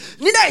you,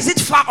 neither is it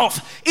far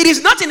off. It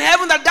is not in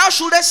heaven, that thou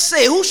shouldest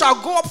say, who shall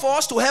go up for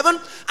us to heaven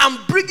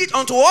and bring it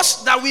unto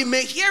us, that we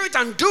may hear it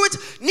and do it?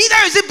 Neither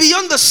is it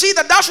beyond the sea,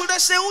 that thou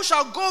shouldest say, who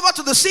shall go over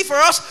to the sea for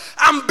us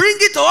and bring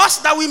it to us,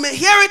 that we may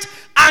hear it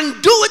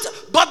and do it?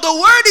 But the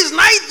word is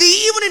nigh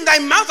thee, even in thy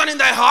mouth and in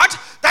thy heart.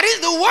 That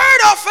is the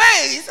word of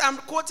faith. I'm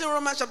quoting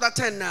Romans chapter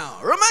 10 now.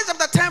 Romans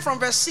chapter 10 from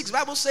verse 6.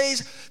 Bible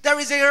says, there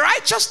is a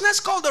righteousness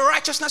called the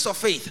righteousness of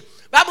faith.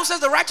 Bible says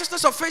the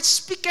righteousness of faith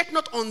speaketh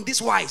not on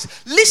this wise.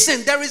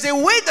 Listen, there is a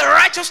way the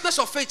righteousness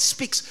of faith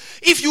speaks.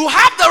 If you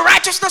have the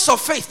righteousness of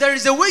faith, there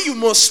is a way you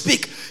must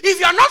speak. If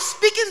you are not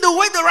speaking the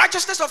way the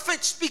righteousness of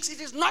faith speaks,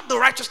 it is not the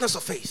righteousness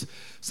of faith.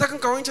 2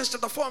 Corinthians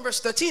chapter 4 and verse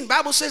 13,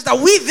 Bible says that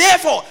we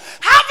therefore,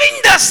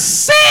 having the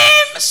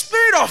same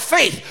spirit of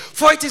faith,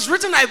 for it is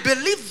written, I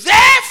believe,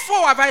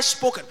 therefore have I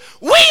spoken.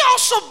 We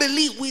also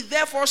believe, we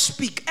therefore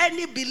speak.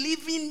 Any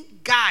believing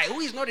guy who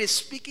is not a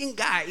speaking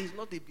guy is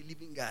not a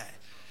believing guy.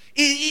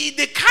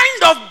 The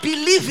kind of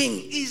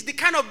believing is the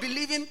kind of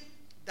believing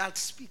that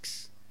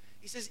speaks.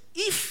 He says,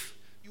 if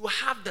you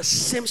have the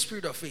same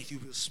spirit of faith, you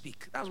will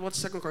speak. That's what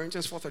 2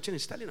 Corinthians 4:13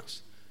 is telling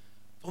us.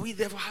 For we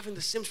therefore having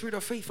the same spirit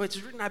of faith, for it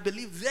is written, I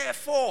believe,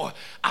 therefore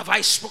have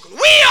I spoken.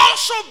 We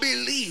also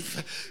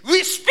believe.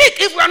 We speak.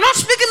 If we are not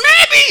speaking,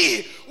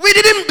 maybe we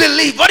didn't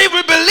believe. But if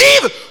we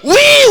believe,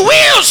 we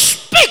will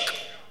speak.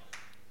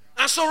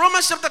 And so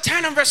Romans chapter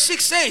 10 and verse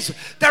 6 says,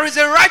 there is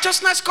a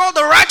righteousness called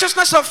the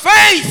righteousness of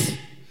faith.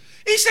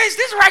 He says,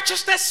 this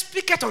righteousness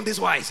speaketh on this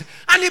wise.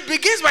 And it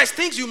begins by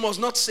things you must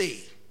not say.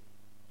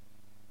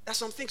 There's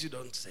some things you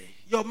don't say.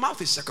 Your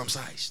mouth is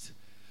circumcised.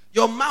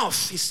 Your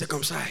mouth is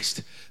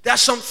circumcised. There are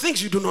some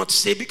things you do not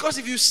say, because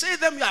if you say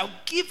them, you are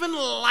giving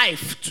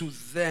life to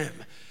them.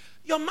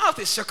 Your mouth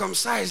is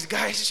circumcised,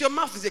 guys. Your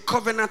mouth is a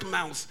covenant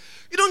mouth.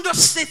 You don't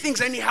just say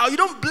things anyhow. You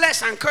don't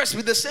bless and curse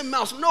with the same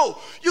mouth. No,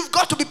 you've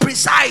got to be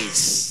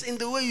precise in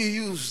the way you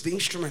use the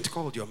instrument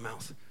called your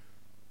mouth.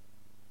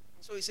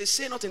 So he says,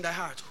 say not in thy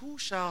heart, who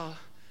shall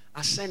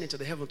ascend into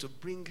the heaven to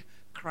bring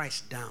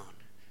Christ down?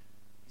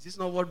 Is this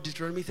not what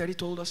Deuteronomy 30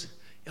 told us?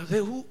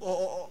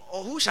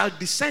 Who shall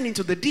descend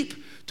into the deep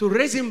to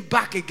raise him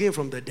back again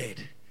from the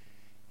dead?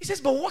 He says,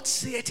 but what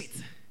saith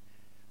it?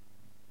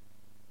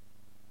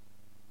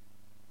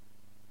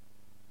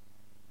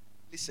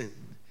 Listen,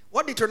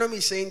 what Deuteronomy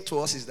is saying to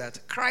us is that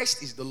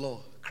Christ is the law.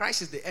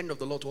 Christ is the end of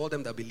the law to all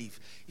them that believe.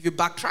 If you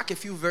backtrack a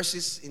few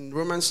verses in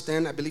Romans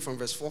 10, I believe from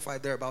verse 4,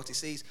 5 thereabout, it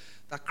says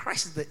that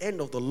Christ is the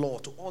end of the law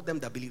to all them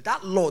that believe.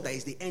 That law that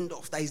is the end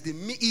of, that is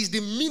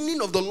the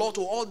meaning of the law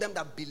to all them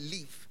that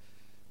believe.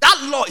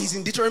 That law is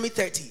in Deuteronomy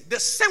 30. The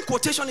same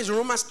quotation is in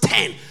Romans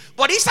 10.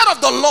 But instead of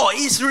the law,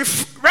 is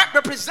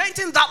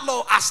representing that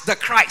law as the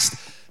Christ.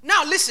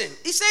 Now listen,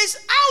 it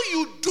says how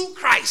you do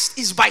Christ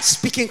is by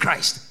speaking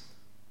Christ.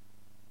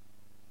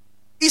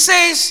 He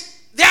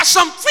says there are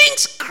some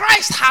things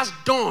Christ has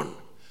done.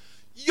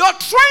 You're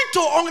trying to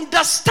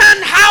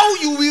understand how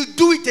you will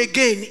do it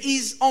again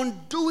is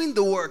undoing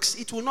the works.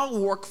 It will not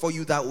work for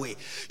you that way.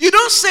 You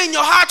don't say in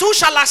your heart, who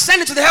shall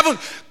ascend into the heaven?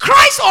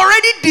 Christ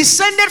already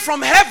descended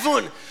from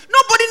heaven.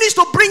 Nobody needs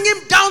to bring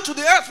him down to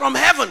the earth from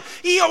heaven.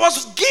 He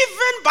was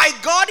given by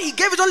God. He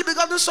gave his only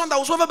begotten Son, that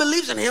whosoever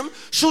believes in him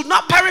should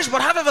not perish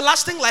but have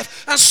everlasting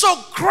life. And so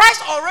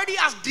Christ already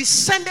has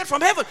descended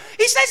from heaven.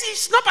 He says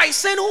it's not by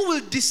saying who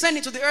will descend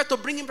into the earth to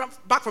bring him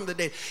back from the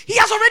dead. He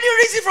has already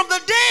risen from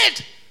the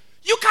dead.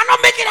 You cannot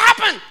make it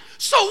happen.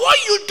 So what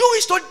you do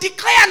is to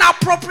declare and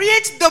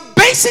appropriate the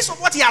basis of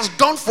what he has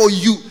done for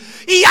you.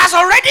 He has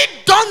already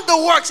done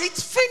the works.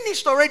 It's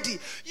finished already.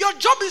 Your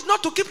job is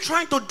not to keep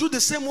trying to do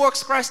the same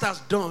works Christ has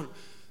done.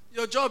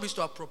 Your job is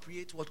to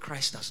appropriate what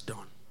Christ has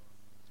done.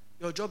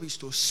 Your job is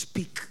to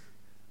speak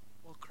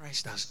what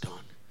Christ has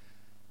done.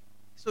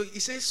 So he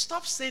says,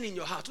 stop saying in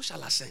your heart, who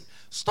shall ascend?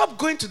 Stop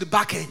going to the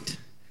back end.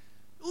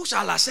 Who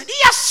shall ascend?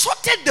 He has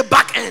sorted the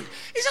back end.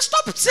 He says,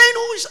 stop saying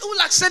who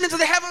will ascend into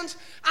the heavens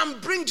and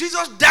bring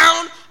Jesus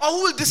down, or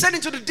who will descend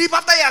into the deep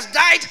after he has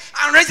died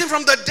and raised him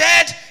from the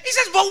dead. He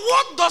says, but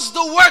what does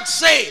the word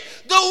say?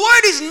 The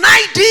word is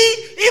nigh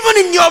thee,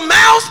 even in your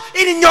mouth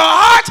and in your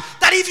heart,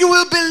 that if you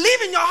will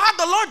believe in your heart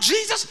the Lord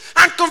Jesus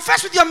and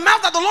confess with your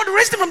mouth that the Lord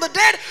raised him from the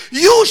dead,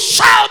 you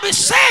shall be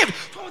saved.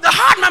 For the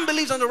heart man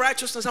believes on the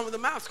righteousness, and with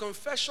the mouth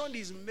confession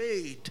is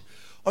made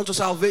unto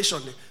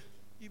salvation.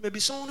 You may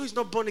be someone who is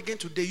not born again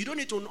today. You don't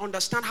need to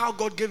understand how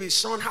God gave his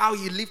son, how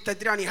he lived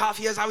 33.5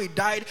 years, how he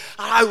died,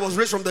 and how he was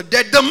raised from the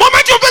dead. The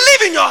moment you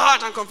believe in your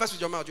heart and confess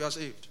with your mouth, you are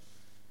saved.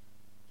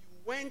 You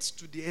went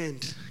to the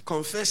end,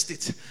 confessed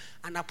it,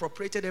 and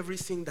appropriated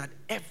everything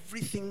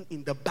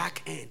in the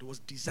back end was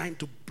designed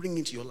to bring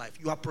into your life.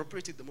 You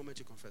appropriate it the moment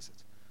you confess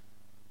it.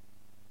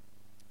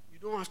 You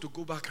don't have to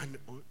go back and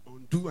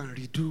undo and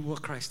redo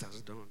what Christ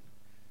has done.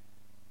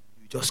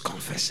 You just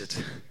confess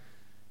it.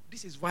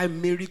 This is why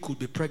Mary could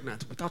be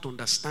pregnant without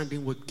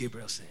understanding what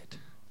Gabriel said.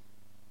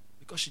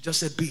 Because she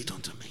just said, be it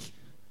unto me,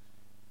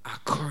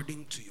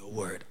 according to your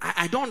word.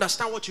 I don't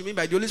understand what you mean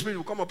by the Holy Spirit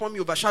will come upon me,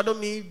 overshadow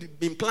me,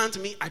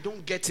 implant me. I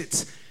don't get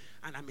it.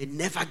 And I may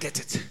never get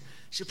it.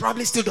 She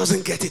probably still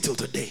doesn't get it till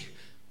today.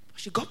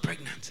 But she got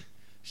pregnant.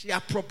 She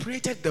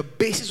appropriated the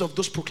basis of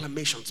those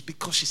proclamations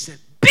because she said,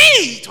 be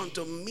it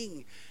unto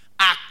me,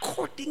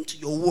 according to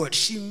your word.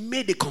 She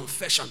made a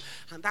confession,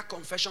 and that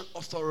confession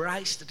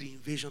authorized the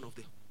invasion of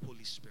the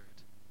Holy Spirit.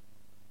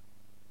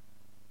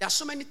 There are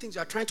so many things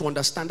you are trying to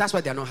understand. That's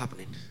why they are not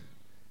happening.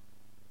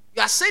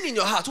 You are saying in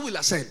your heart, who will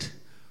ascend?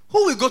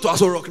 Who will go to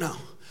Aso Rock now?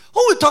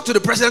 Who will talk to the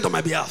president on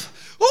my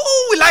behalf? Who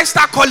will I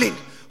start calling?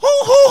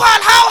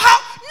 How?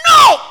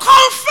 No,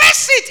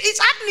 confess it. It's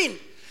happening.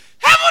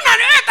 Heaven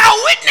and earth are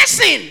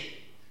witnessing.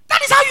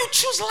 That is how you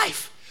choose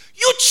life.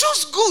 You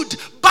choose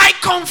good by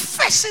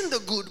confessing the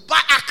good, by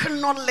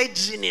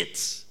acknowledging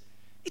it.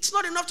 It's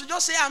not enough to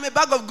just say, I'm a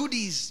bag of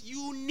goodies.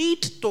 You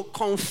need to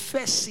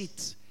confess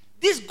it.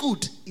 This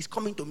good is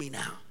coming to me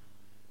now.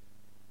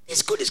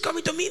 This good is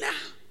coming to me now.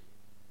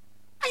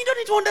 And you don't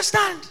need to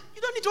understand.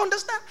 You don't need to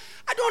understand.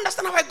 I don't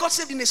understand how I got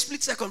saved in a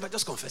split second by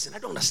just confessing. I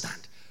don't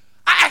understand.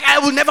 I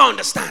will never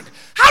understand.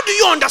 How do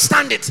you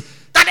understand it?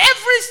 That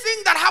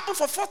everything that happened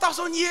for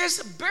 4,000 years,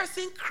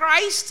 birthing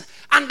Christ,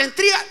 and then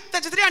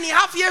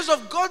 33.5 years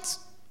of God's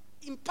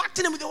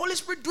impacting him with the Holy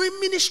Spirit, doing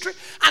ministry,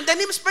 and then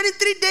him spending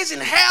 3 days in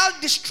hell,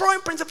 destroying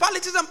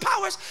principalities and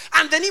powers,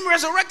 and then him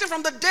resurrecting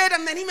from the dead,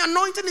 and then him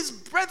anointing his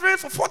brethren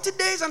for 40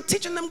 days and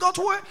teaching them God's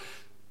word.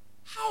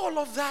 How all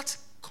of that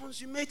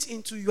consummates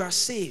into you are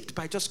saved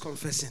by just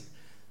confessing,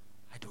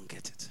 I don't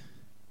get it.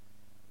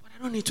 But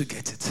I don't need to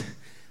get it.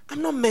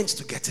 I'm not meant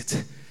to get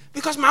it.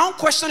 Because my own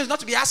question is not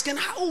to be asking,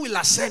 who will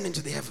ascend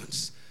into the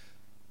heavens?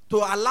 To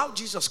allow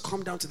Jesus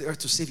come down to the earth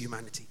to save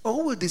humanity. Or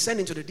who will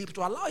descend into the deep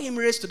to allow him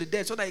raise to the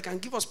dead so that he can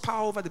give us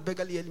power over the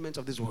beggarly elements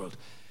of this world.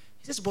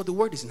 He says, but the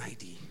word is nigh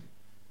thee,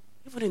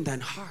 even in thine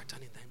heart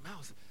and in thine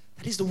mouth.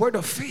 That is the word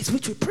of faith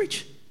which we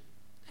preach.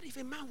 That if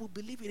a man will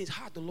believe in his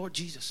heart the Lord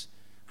Jesus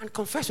and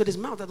confess with his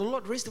mouth that the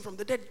Lord raised him from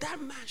the dead, that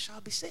man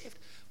shall be saved.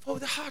 For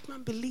with the heart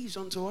man believes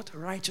unto what?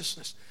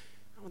 Righteousness.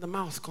 And with the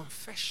mouth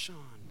confession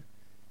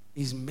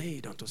is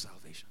made unto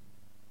salvation.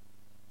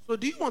 So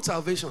do you want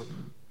salvation?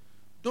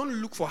 Don't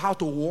look for how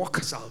to walk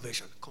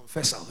salvation.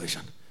 Confess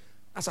salvation.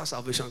 That's how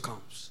salvation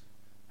comes.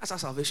 That's how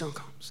salvation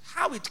comes.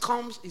 How it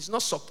comes is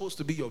not supposed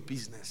to be your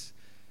business.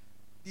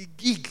 The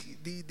gig.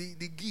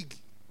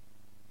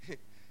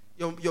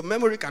 Your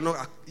memory can't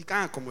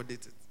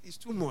accommodate it. It's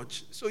too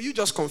much. So you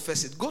just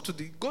confess it. Go to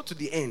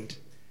the end.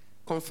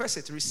 Confess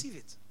it. Receive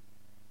it.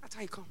 That's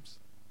how it comes.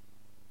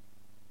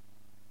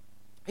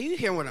 Are you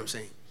hearing what I'm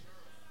saying?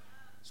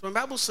 So when the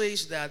Bible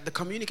says that the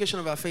communication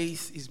of our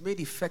faith is made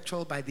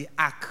effectual by the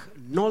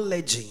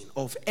acknowledging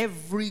of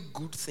every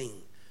good thing,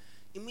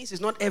 it means it's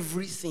not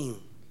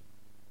everything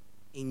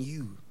in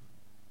you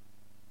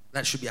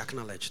that should be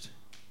acknowledged.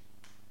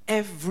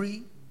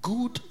 Every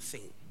good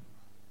thing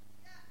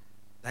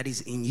that is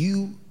in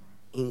you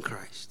in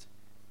Christ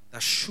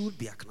that should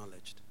be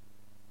acknowledged.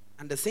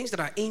 And the things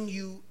that are in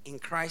you in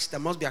Christ that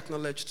must be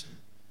acknowledged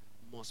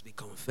must be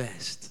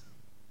confessed.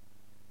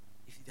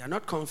 If they are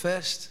not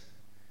confessed,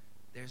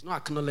 there's no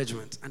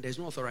acknowledgement and there's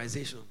no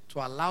authorization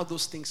to allow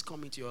those things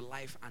come into your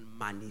life and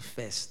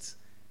manifest.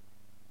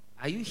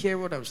 Are you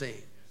hearing what I'm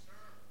saying?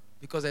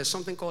 Because there's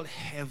something called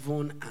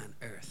heaven and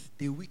earth.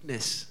 The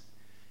witness.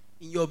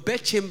 In your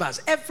bed chambers,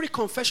 every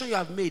confession you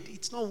have made,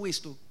 it's not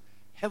waste.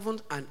 Heaven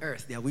and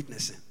earth, they are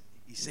witnessing.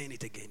 He's saying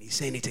it again. He's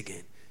saying it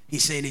again.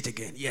 He's saying it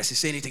again. Yes, he's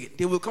saying it again.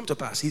 They will come to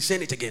pass. He's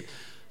saying it again.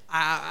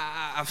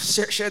 I've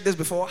shared this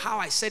before, how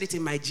I said it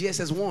in my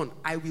GSS 1.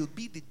 I will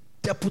be the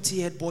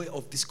deputy head boy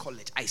of this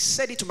college. I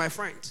said it to my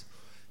friends.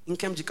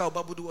 Nkem Jika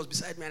Babudu was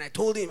beside me and I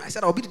told him, I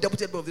said, I'll be the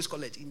deputy head boy of this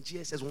college in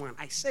GSS 1.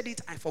 I said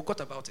it, I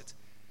forgot about it.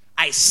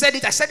 I said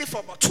it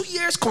for about 2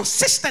 years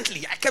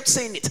consistently. I kept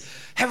saying it.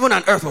 Heaven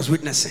and earth was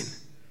witnessing.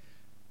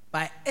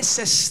 By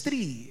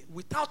SS3,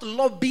 without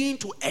lobbying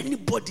to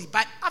anybody,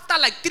 after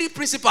like 3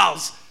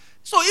 principals.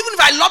 So even if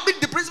I lobbied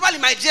the principal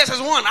in my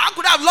GSS 1, how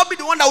could I have lobbied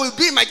the one that will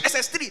be in my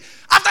SS3?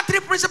 After 3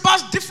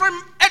 principals,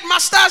 different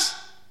headmasters,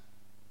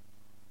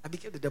 I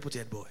became the deputy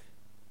head boy.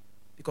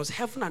 Because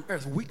heaven and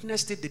earth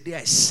witnessed it the day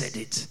I said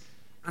it.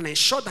 And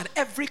ensured that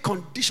every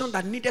condition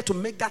that needed to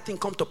make that thing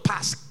come to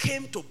pass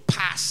came to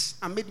pass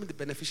and made me the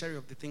beneficiary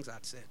of the things I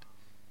had said.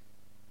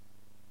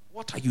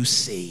 What are you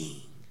saying?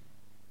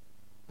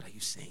 What are you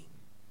saying?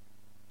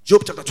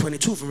 Job chapter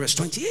 22 verse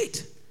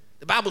 28.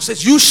 The Bible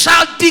says, you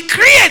shall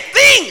decree a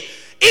thing,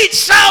 it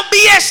shall be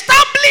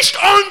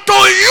established unto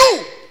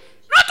you.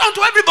 Not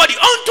unto everybody,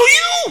 unto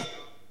you.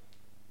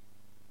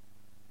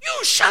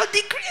 You shall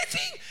decree a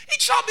thing, it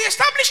shall be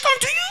established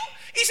unto you.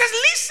 He says,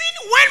 listen,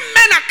 when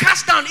men are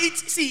cast down,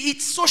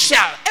 it's social.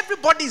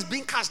 Everybody is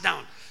being cast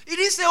down. It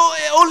is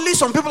only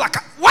some people are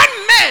cast. When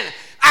men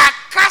are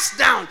cast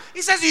down,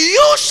 he says,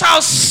 you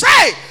shall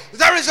say,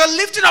 there is a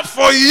lifting up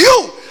for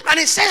you. And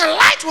he says,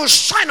 light will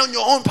shine on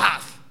your own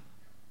path.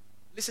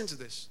 Listen to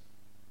this.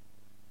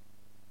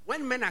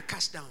 When men are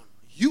cast down,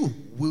 you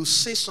will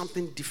say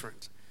something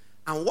different.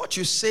 And what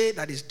you say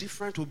that is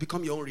different will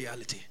become your own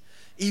reality.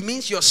 It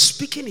means your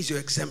speaking is your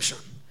exemption.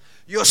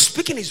 Your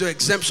speaking is your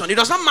exemption. It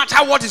does not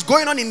matter what is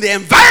going on in the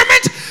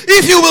environment.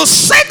 If you will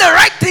say the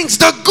right things,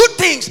 the good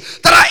things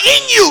that are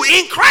in you,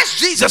 in Christ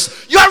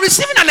Jesus, you are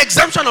receiving an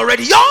exemption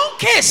already. Your own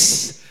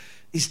case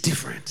is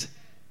different.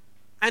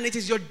 And it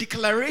is your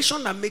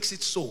declaration that makes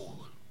it so.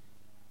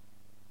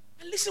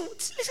 And listen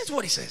to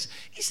what he says.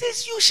 He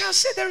says, you shall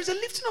say there is a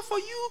lifting up for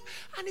you.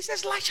 And he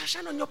says, light shall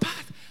shine on your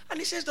path. And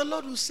he says, the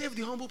Lord will save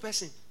the humble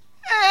person.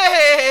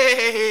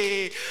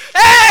 Hey,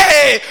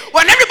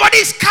 when everybody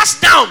is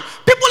cast down,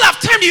 people have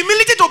turned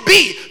humility to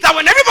be that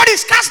when everybody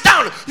is cast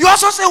down, you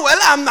also say, well,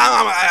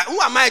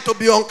 who am I to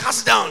be on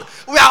cast down?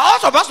 We are all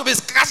supposed to be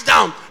cast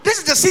down. This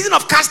is the season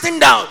of casting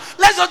down.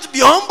 Let's just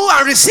be humble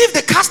and receive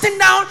the casting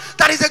down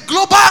that is a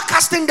global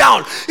casting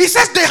down. He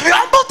says the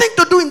humble thing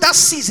to do in that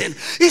season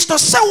is to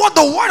say what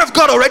the word of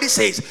God already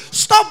says.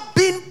 Stop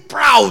being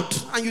proud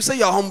and you say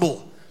you're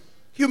humble.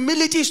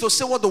 Humility is to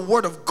say what the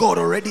word of God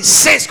already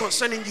says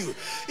concerning you.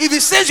 If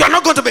it says you're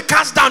not going to be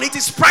cast down, it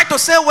is pride to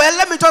say, well,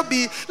 let me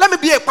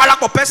be a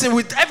parako person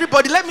with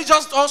everybody. Let me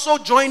just also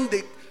join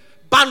the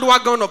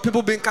bandwagon of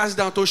people being cast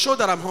down to show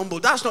that I'm humble.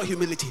 That's not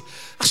humility.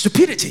 That's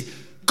stupidity.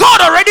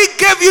 God already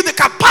gave you the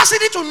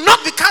capacity to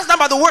not be cast down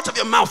by the words of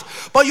your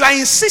mouth. But you are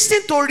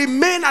insisting to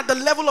remain at the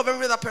level of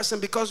every other person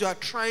because you are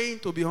trying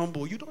to be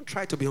humble. You don't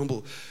try to be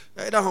humble.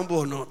 You're either humble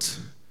or not.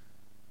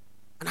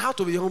 And how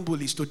to be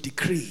humble is to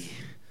decree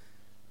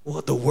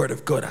what the word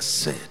of God has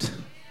said.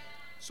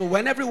 So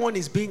when everyone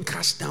is being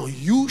cast down,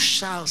 you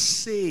shall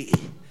say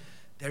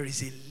there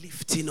is a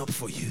lifting up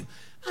for you.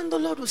 And the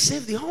Lord will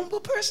save the humble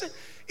person.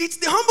 It's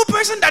the humble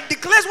person that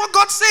declares what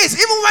God says,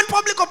 even when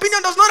public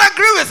opinion does not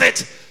agree with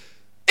it.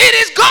 It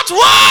is God's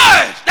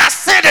word that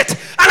said it.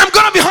 And I'm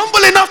going to be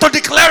humble enough to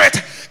declare it.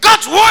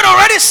 God's word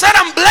already said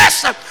I'm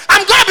blessed.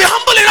 I'm going to be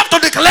humble enough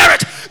to declare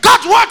it.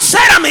 God's word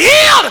said I'm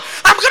healed.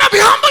 I'm going to be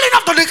humble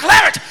enough to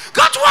declare it.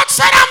 God's word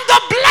said I'm the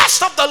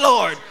blessed of the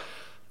Lord.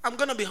 I'm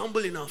going to be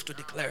humble enough to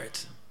declare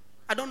it.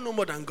 I don't know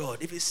more than God.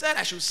 If he said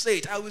I should say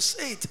it, I will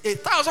say it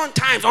 1,000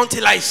 times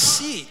until I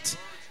see it.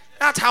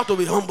 That's how to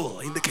be humble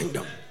in the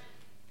kingdom.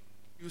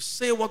 You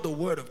say what the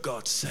word of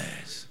God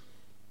says.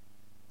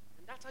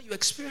 And that's how you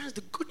experience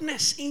the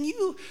goodness in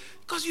you.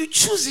 Because you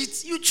choose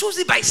it. You choose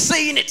it by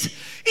saying it.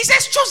 He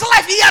says choose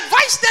life. He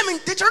advised them in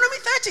Deuteronomy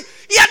 30.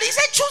 He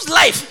said choose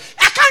life.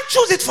 I can't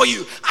choose it for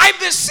you. I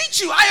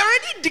beseech you. I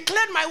already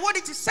declared my word.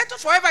 It is settled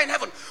forever in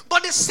heaven.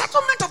 But the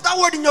settlement of that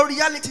word in your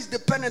reality is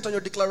dependent on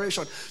your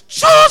declaration.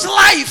 Choose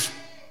life.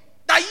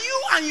 That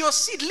you and your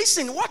seed,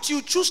 listen, what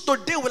you choose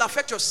today will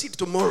affect your seed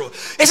tomorrow.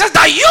 It says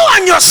that you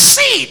and your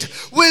seed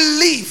will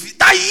live.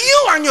 That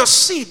you and your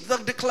seed, the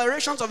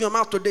declarations of your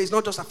mouth today is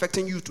not just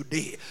affecting you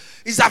today.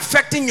 It's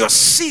affecting your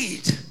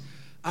seed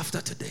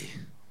after today.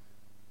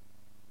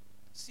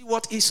 See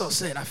what Esau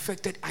said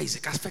affected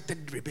Isaac,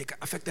 affected Rebekah,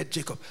 affected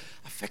Jacob,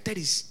 affected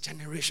his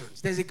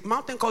generations. There's a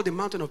mountain called the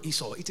mountain of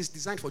Esau. It is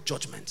designed for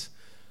judgment.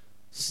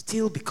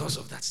 Still because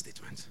of that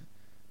statement.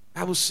 The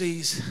Bible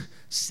says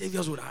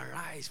saviors would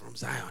arise from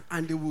Zion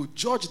and they will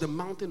judge the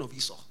mountain of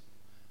Esau.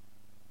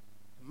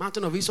 The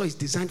mountain of Esau is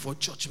designed for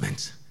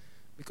judgment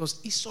because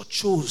Esau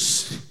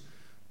chose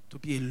to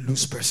be a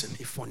loose person,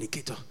 a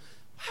fornicator.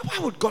 Why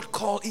would God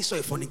call Esau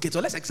a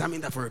fornicator? Let's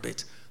examine that for a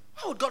bit.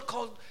 Why would God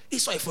call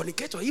Esau a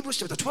fornicator? Hebrews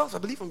chapter 12, I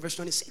believe, from verse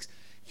 26.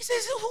 He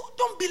says,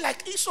 don't be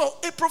like Esau,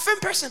 a profane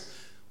person,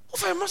 who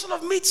for a morsel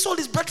of meat sold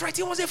his birthright.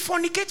 He was a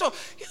fornicator.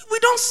 We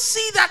don't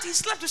see that he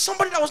slept with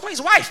somebody that was not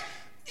his wife.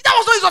 That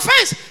was not his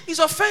offense. His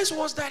offense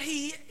was that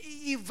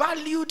he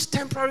valued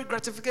temporary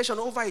gratification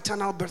over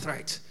eternal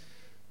birthright.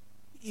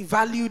 He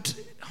valued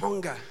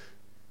hunger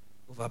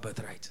over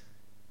birthright.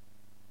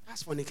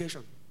 That's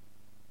fornication.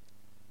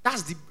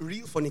 That's the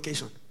real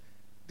fornication.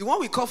 The one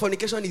we call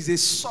fornication is a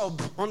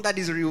sub under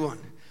this real one.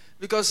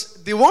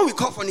 Because the one we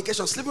call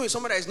fornication, sleeping with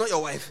somebody that is not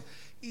your wife,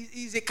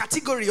 is a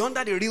category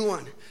under the real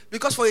one.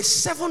 Because for a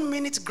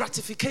 7-minute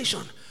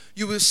gratification,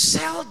 you will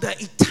sell the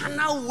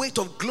eternal weight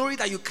of glory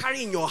that you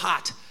carry in your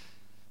heart.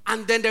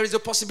 And then there is a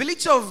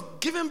possibility of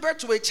giving birth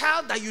to a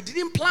child that you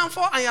didn't plan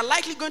for, and you're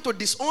likely going to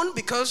disown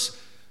because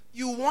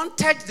you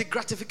wanted the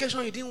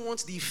gratification, you didn't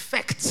want the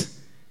effect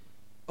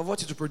of what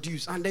to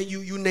produce. And then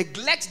you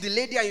neglect the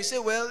lady and you say,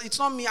 well, it's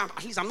not me,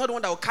 at least I'm not the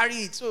one that will carry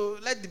it, so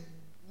let the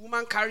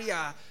woman carry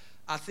her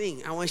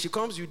thing. And when she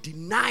comes, you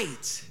deny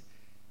it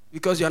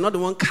because you're not the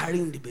one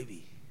carrying the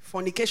baby.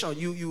 Fornication,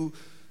 you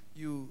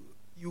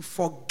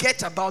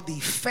forget about the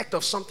effect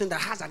of something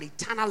that has an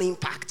eternal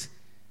impact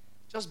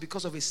just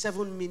because of a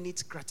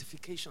 7-minute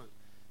gratification.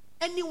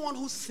 Anyone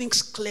who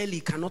thinks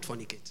clearly cannot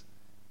fornicate.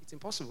 It's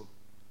impossible.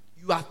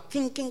 You are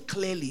thinking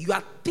clearly. You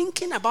are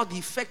thinking about the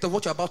effect of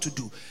what you're about to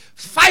do.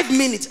 5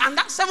 minutes, and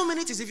that 7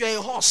 minutes is if you're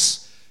a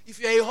horse. If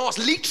you're a horse,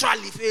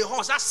 literally, if you're a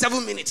horse, that's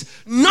 7 minutes.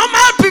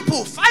 Normal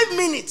people, 5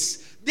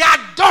 minutes, they are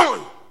done.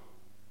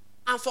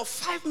 And for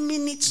 5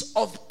 minutes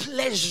of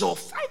pleasure,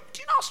 do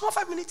you know how small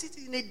 5 minutes is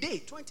in a day?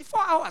 24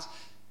 hours.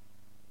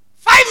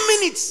 5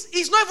 minutes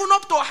is not even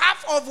up to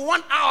half of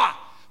 1 hour.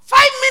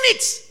 5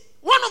 minutes,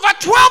 1/12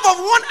 of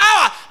 1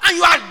 hour, and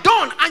you are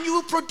done. And you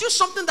will produce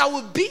something that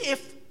will be a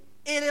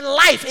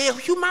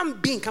human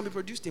being can be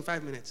produced in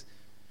 5 minutes.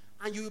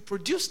 And you will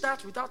produce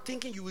that without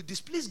thinking. You will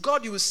displease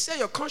God. You will sell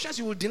your conscience.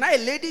 You will deny a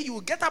lady. You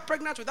will get her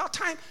pregnant without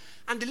time.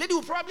 And the lady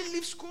will probably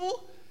leave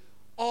school.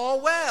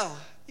 Or, well,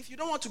 if you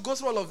don't want to go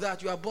through all of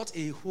that, you have bought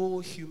a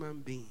whole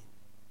human being.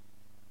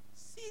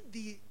 See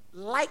the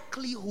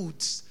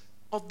likelihoods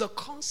of the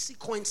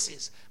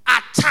consequences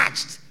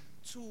attached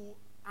to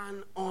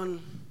an I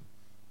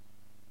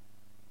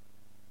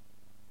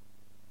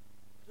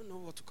don't know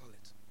what to call it.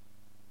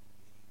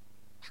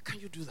 How can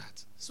you do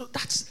that? So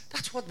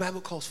that's what the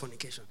Bible calls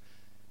fornication.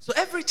 So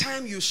every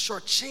time you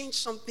shortchange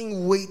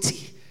something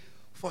weighty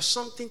for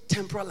something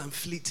temporal and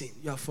fleeting,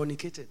 you are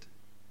fornicated.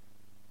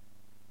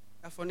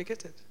 You are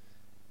fornicated.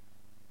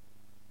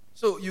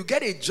 So you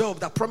get a job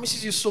that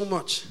promises you so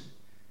much,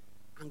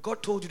 and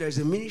God told you there is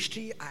a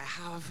ministry I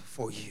have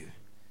for you.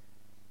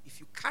 If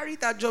you carry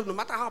that job, no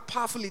matter how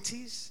powerful it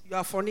is, you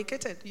are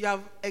fornicated. You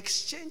have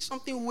exchanged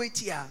something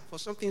weightier for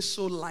something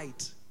so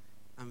light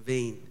and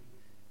vain.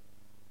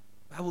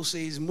 The Bible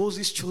says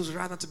Moses chose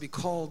rather to be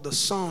called the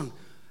son.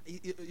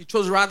 He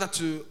chose rather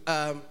to,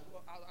 how did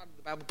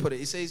the Bible put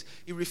it? It says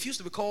he refused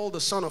to be called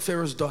the son of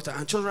Pharaoh's daughter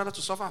and chose rather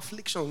to suffer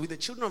affliction with the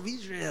children of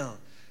Israel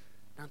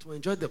than to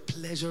enjoy the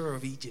pleasure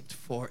of Egypt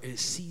for a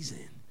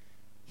season.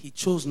 He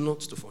chose not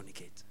to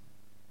fornicate.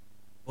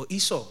 But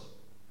Esau,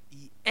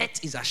 he ate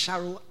his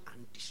asharo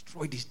and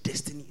destroyed his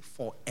destiny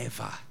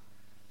forever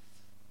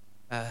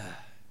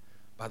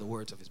by the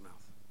words of his mouth.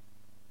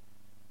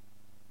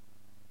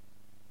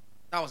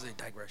 That was a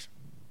digression.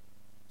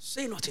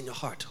 Say not in your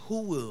heart,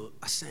 who will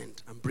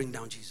ascend and bring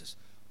down Jesus?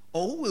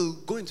 Or who will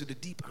go into the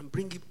deep and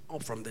bring him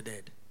up from the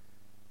dead?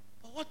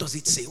 But what does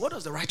it say? What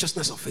does the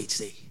righteousness of faith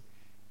say?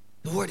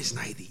 The word is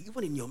nigh thee,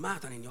 even in your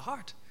mouth and in your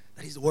heart.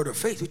 That is the word of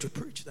faith which we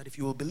preach, that if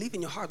you will believe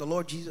in your heart the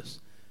Lord Jesus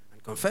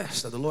and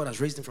confess that the Lord has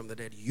raised him from the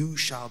dead, you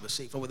shall be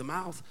saved. For with the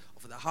mouth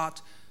or with the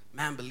heart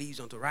man believes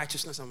unto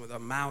righteousness, and with the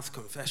mouth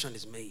confession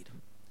is made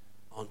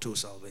unto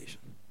salvation.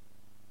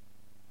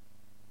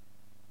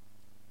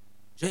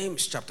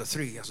 James chapter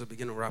 3, as we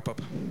begin to wrap up.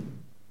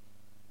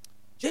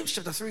 James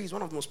chapter 3 is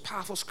one of the most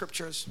powerful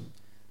scriptures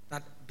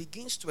that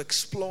begins to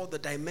explore the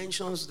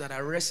dimensions that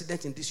are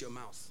resident in this your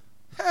mouth.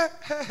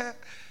 Some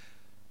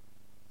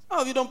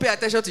of you don't pay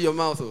attention to your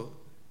mouth. Oh.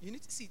 You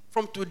need to see,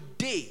 from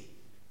today,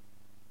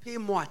 pay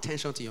more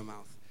attention to your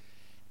mouth.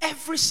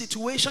 Every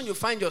situation you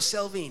find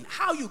yourself in,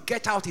 how you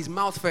get out is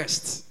mouth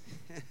first.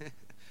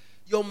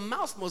 Your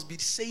mouth must be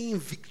saying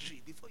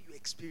victory before you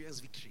experience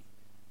victory.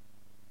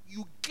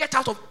 You get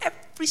out of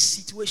every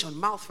situation,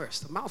 mouth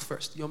first. Mouth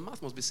first. Your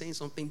mouth must be saying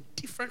something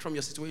different from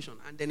your situation,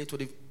 and then it will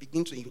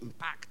begin to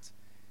impact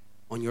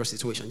on your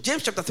situation.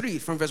 James chapter 3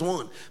 from verse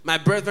 1. My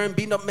brethren,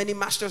 be not many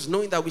masters,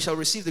 knowing that we shall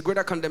receive the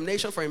greater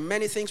condemnation, for in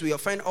many things we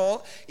offend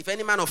all. If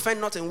any man offend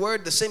not in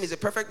word, the same is a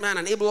perfect man,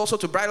 and able also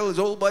to bridle his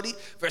whole body.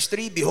 Verse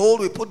 3, behold,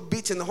 we put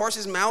bits in the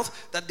horse's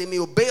mouth, that they may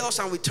obey us,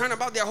 and we turn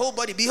about their whole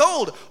body.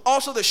 Behold,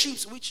 also the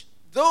sheep, which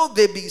though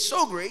they be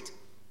so great,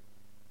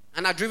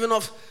 and are driven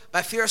off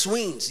by fierce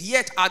winds.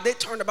 Yet are they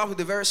turned about with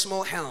a very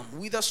small helm,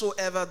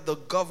 whithersoever the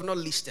governor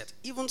listeth.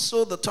 Even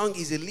so the tongue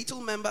is a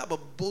little member, but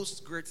boasts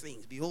great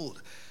things.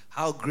 Behold,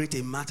 how great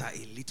a matter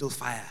a little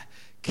fire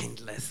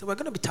kindleth. So we're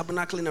going to be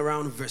tabernacling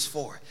around verse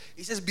 4.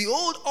 It says,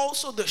 behold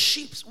also the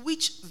ships,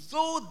 which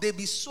though they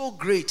be so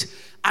great,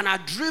 and are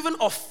driven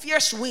of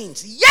fierce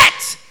winds,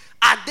 yet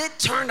are they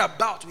turned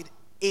about with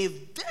a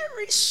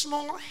very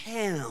small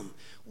helm,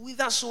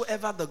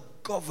 whithersoever the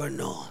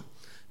governor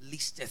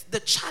listeth. The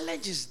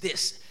challenge is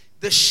this.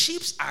 The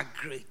ships are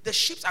great. The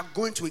ships are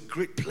going to a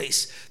great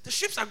place. The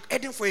ships are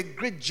heading for a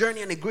great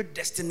journey and a great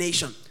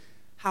destination.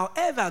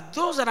 However,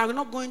 those that are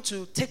not going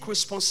to take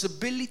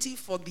responsibility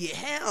for the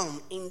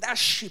helm in that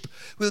ship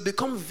will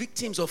become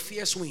victims of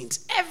fierce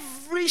winds.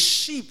 Every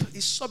ship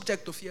is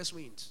subject to fierce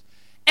winds.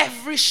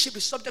 Every ship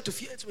is subject to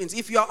fierce winds.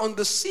 If you are on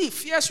the sea,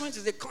 fierce winds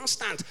is a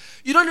constant.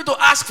 You don't need to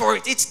ask for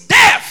it. It's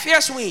there,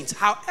 fierce winds.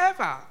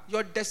 However,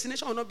 your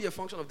destination will not be a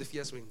function of the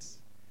fierce winds.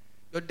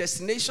 Your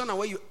destination and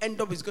where you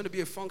end up is going to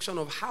be a function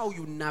of how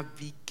you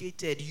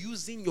navigated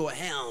using your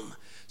helm.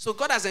 So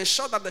God has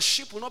ensured that the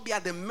ship will not be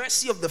at the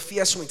mercy of the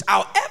fierce winds.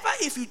 However,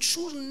 if you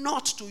choose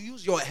not to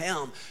use your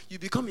helm, you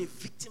become a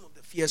victim of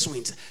the fierce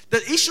winds.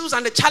 The issues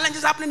and the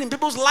challenges happening in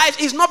people's lives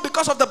is not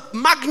because of the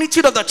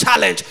magnitude of the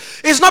challenge.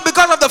 It's not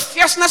because of the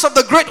fierceness of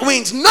the great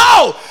winds.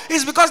 No!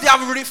 It's because they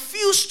have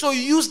refused to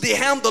use the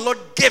helm the Lord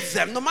gave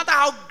them. No matter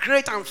how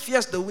great and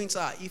fierce the winds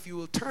are, if you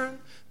will turn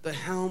the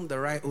helm the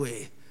right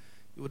way,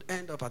 you would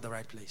end up at the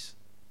right place.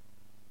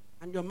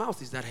 And your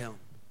mouth is that helm.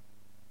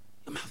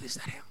 Your mouth is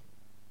that helm.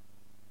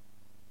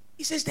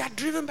 He says they are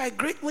driven by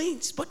great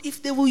winds, but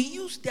if they will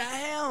use their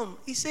helm,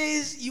 he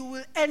says you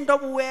will end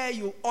up where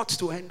you ought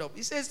to end up.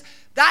 He says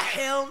that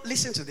helm,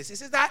 listen to this. He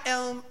says that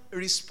helm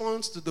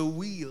responds to the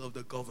will of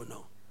the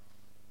governor.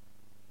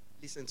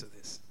 Listen to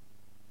this.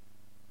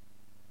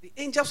 The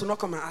angels will not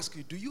come and ask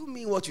you, do you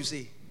mean what you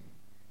say?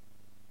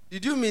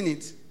 Did you mean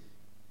it?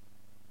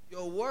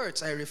 Your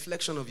words are a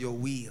reflection of your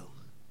will.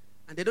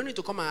 And they don't need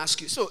to come and ask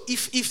you. So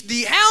if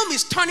the helm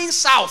is turning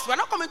south, we're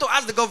not coming to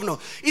ask the governor,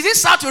 is it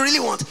south you really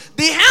want?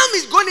 The helm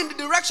is going in the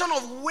direction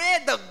of where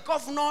the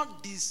governor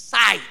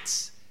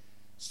decides.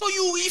 So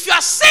if you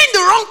are saying the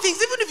wrong things,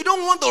 even if you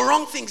don't want the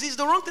wrong things, it's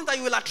the wrong thing that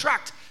you will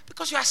attract.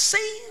 Because you are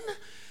saying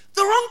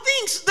the wrong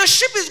things. The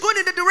ship is going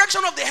in the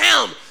direction of the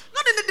helm,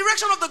 not in the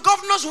direction of the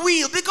governor's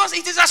will, because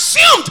it is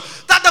assumed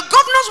that the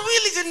governor's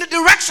will is in the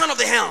direction of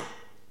the helm.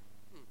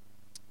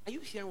 Are you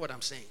hearing what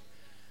I'm saying?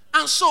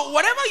 And so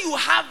whatever you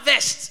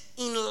harvest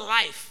in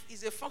life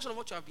is a function of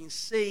what you have been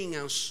saying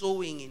and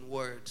sowing in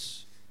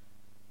words.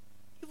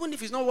 Even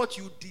if it's not what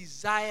you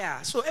desire.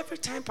 So every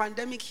time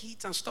pandemic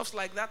hits and stuff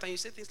like that, and you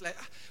say things like,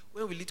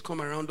 when will it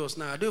come around us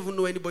now? I don't even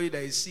know anybody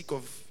that is sick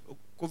of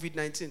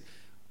COVID-19.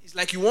 It's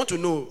like you want to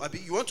know.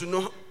 You want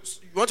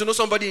to know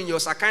somebody in your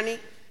sakani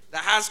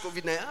that has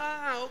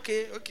COVID-19.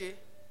 Okay.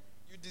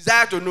 You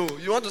desire to know.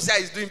 You want to say how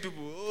it's doing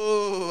people.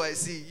 Oh, I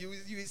see. You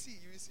will see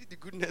the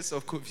goodness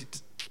of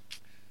COVID.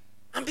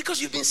 And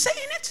because you've been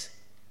saying it,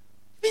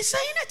 you've been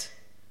saying it.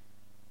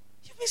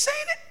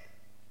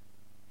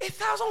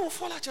 1,000 will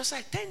fall at your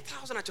side,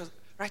 10,000 at your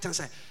right hand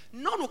side.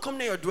 None will come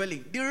near your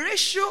dwelling. The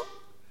ratio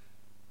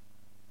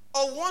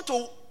of 1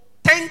 to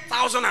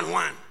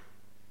 10,001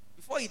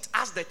 before it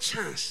has the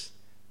chance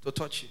to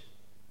touch you.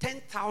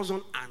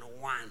 10,001.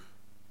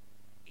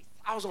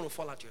 1,000 will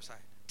fall at your side.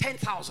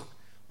 10,000.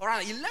 Or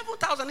rather,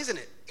 11,000, isn't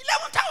it?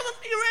 11,000,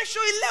 the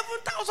ratio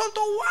 11,000 to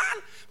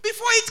 1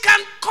 before it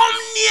can come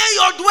near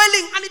your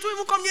dwelling. And it will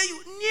even come near you,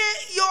 near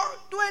your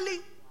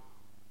dwelling.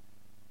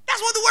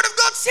 That's what the word of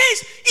God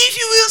says. If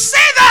you will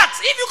say that,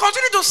 if you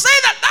continue to say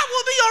that, that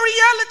will be your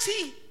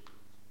reality.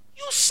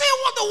 You say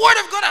what the word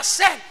of God has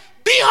said.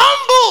 Be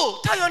humble.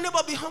 Tell your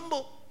neighbor, be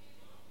humble.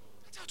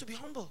 Tell you to be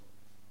humble.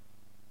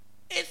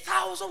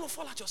 1,000 will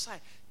fall at your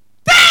side.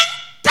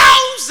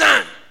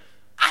 10,000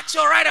 at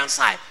your right hand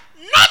side.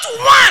 Not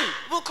one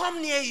will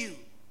come near you.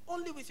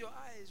 Only with your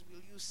eyes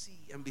will you see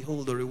and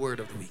behold the reward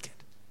of the wicked.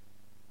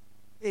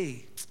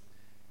 Hey.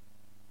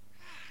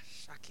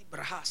 Shaki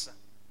Brahasa.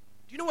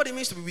 Do you know what it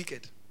means to be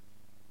wicked?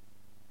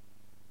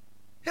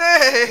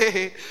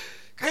 Hey.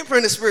 Can you pray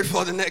in the spirit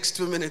for the next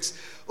 2 minutes?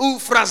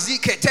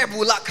 Ufrazike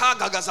tebulaka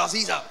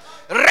gagazaziza.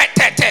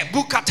 Retete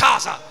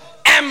bukataza.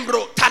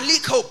 Embro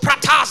taliko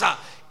prataza.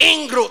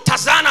 Ingro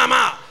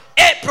tazanama.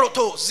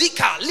 Eproto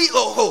zika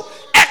lioho.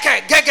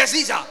 Eke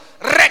gegeziza.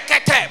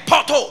 Rekete,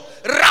 poto,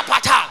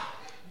 rapata.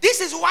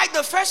 This is why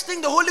the first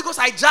thing the Holy Ghost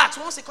hijacks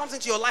once it comes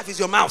into your life is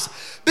your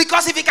mouth.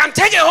 Because if it can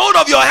take a hold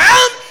of your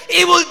helm,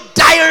 it will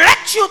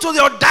direct you to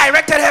your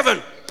directed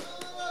heaven.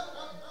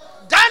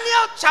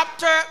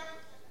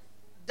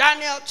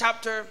 Daniel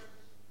chapter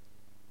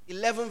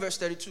 11 verse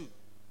 32.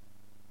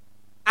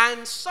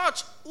 And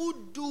such who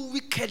do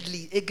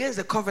wickedly against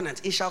the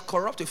covenant, it shall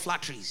corrupt with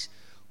flatteries.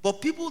 But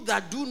people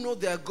that do know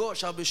their God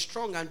shall be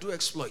strong and do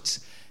exploits.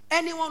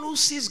 Anyone who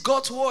sees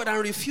God's word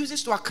and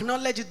refuses to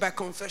acknowledge it by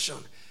confession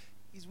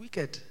is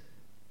wicked.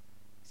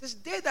 says,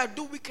 they that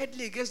do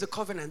wickedly against the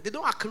covenant, they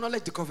don't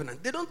acknowledge the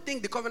covenant. They don't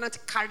think the covenant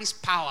carries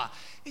power.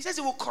 He says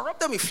it will corrupt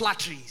them with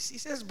flatteries. He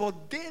says,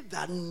 but they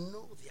that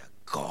know their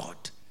God,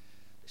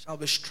 they shall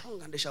be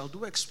strong and they shall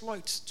do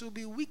exploits. To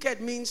be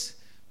wicked means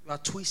you are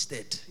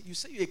twisted. You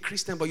say you're a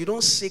Christian, but you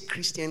don't say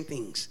Christian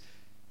things.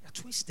 You're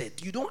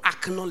twisted. You don't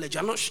acknowledge.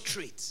 You're not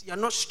straight. You're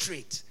not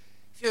straight.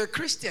 If you're a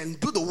Christian,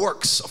 do the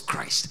works of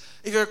Christ.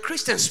 If you're a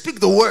Christian, speak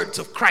the words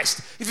of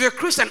Christ. If you're a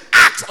Christian,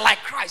 act like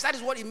Christ. That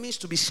is what it means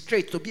to be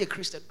straight, to be a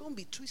Christian. Don't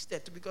be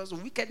twisted, because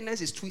wickedness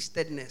is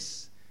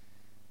twistedness.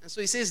 And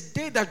so he says,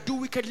 they that do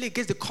wickedly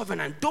against the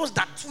covenant, those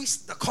that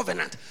twist the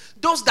covenant,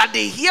 those that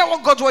they hear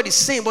what God's word is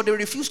saying, but they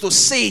refuse to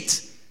say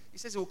it. He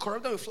says it will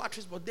corrupt them with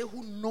flatteries, but they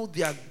who know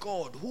their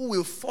God, who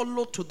will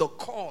follow to the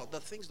core the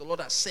things the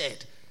Lord has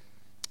said,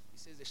 he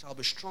says they shall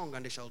be strong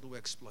and they shall do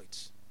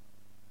exploits.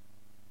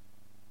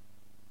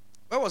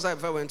 Where was I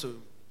if I went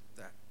to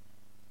that?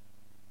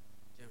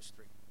 James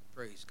 3.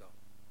 Praise God.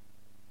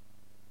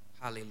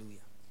 Hallelujah.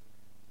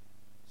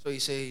 So he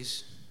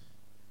says,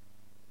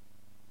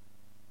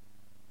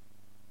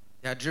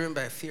 they are driven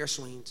by fierce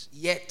winds,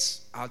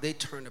 yet are they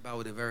turned about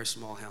with a very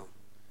small helm.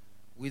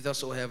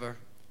 Whithersoever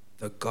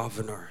the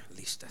governor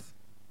listeth.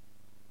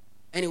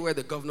 Anywhere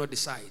the governor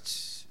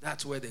decides,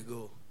 that's where they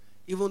go.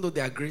 Even though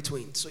they are great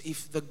winds. So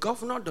if the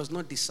governor does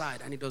not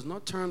decide and he does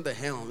not turn the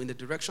helm in the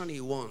direction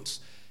he wants,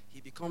 he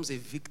becomes a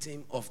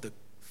victim of the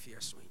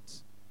fierce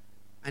winds.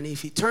 And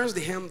if he turns the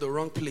helm the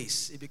wrong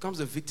place, he becomes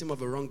a victim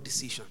of a wrong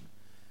decision.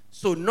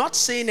 So not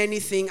saying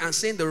anything and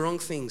saying the wrong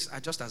things are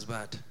just as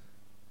bad.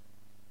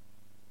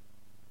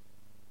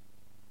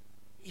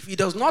 If he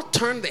does not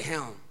turn the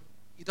helm, and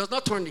he does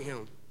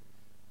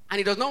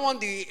not want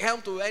the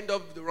helm to end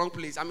up in the wrong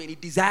place. I mean, he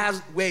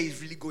desires where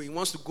he's really going. He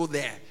wants to go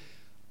there.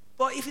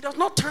 But if he does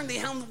not turn the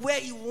helm where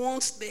he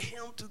wants the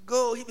helm to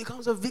go, he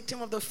becomes a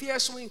victim of the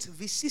fierce winds,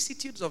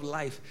 vicissitudes of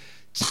life,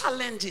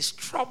 challenges,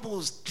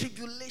 troubles,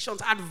 tribulations,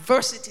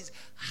 adversities,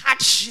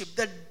 hardship.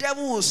 The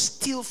devil will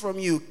steal from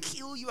you,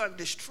 kill you, and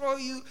destroy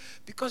you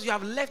because you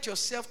have left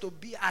yourself to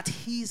be at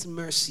his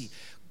mercy.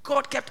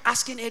 God kept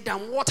asking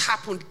Adam, what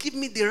happened? Give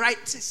me the right,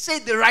 say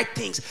the right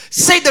things.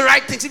 Say the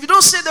right things. If you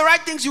don't say the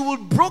right things, you will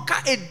broker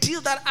a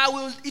deal that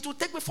it will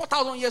take me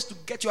 4,000 years to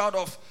get you out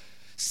of.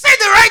 Say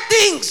the right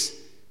things.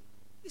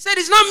 He said,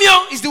 it's not me,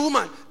 it's the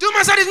woman. The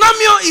woman said, it's not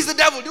me, it's the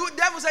devil. The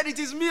devil said, it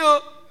is me.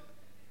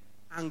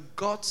 And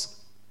got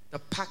the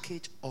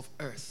package of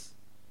earth.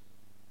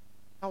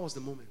 That was the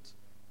moment.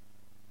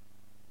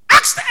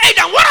 Ask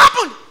Adam, what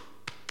happened?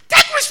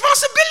 Take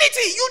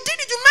responsibility. You did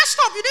it, you messed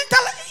up. You didn't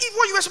tell Eve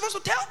what you were supposed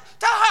to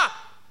tell her.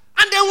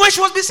 And then when she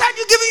was beside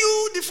you, giving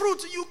you the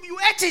fruit, you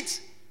ate it.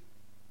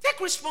 Take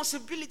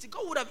responsibility.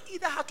 God would have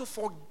either had to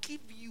forgive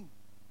you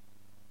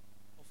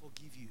or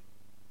forgive you.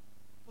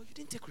 But you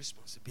didn't take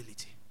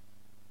responsibility.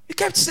 You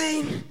kept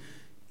saying,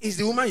 it's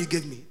the woman you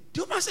gave me.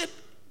 The woman said,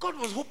 God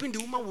was hoping the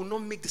woman will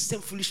not make the same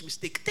foolish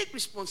mistake. Take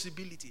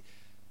responsibility.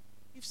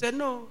 Eve said,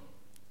 no.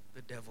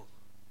 The devil.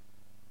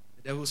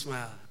 The devil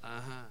smiled.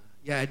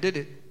 Yeah, I did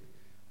it.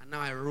 And now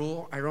I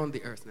run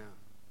the earth now.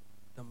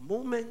 The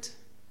moment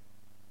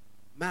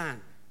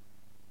man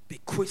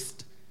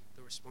bequeathed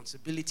the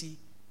responsibility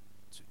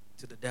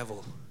to the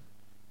devil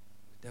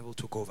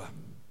took over.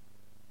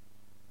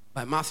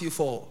 By Matthew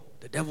 4,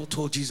 the devil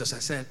told Jesus, I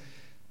said,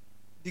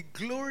 the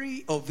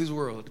glory of this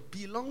world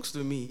belongs to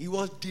me. It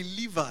was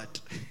delivered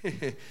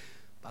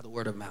by the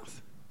word of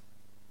mouth.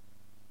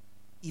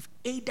 If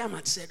Adam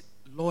had said,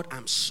 Lord,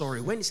 I'm sorry.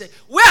 When he said,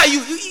 where are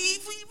you? He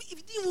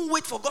didn't even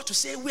wait for God to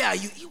say, where are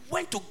you? He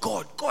went to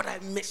God. God, I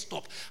messed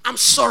up. I'm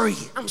sorry,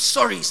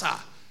 sir.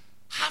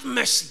 Have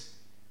mercy.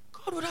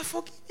 God would have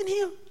forgiven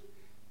him.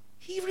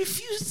 He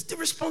refused the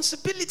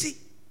responsibility.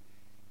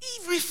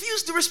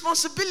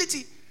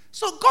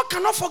 So God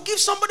cannot forgive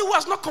somebody who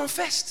has not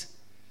confessed.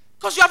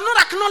 Because you have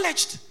not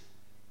acknowledged.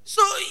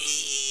 So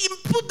he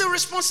put the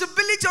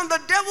responsibility on the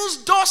devil's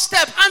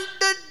doorstep. And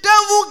the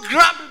devil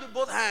grabbed it with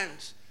both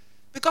hands.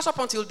 Because up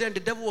until then, the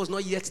devil was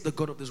not yet the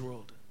God of this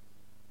world.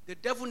 The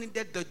devil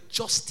needed the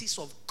justice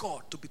of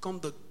God to become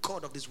the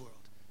God of this world.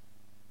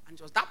 And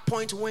it was that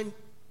point when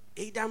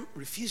Adam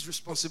refused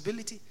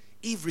responsibility,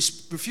 Eve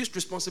refused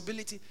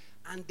responsibility,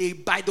 and they,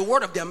 by the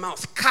word of their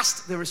mouth,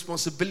 cast the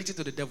responsibility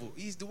to the devil.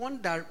 He's the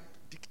one that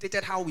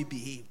dictated how we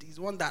behaved. He's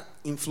the one that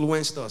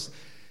influenced us.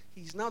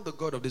 He's now the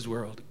God of this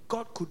world.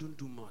 God couldn't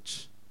do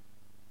much.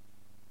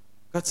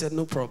 God said,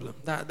 no problem.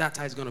 That's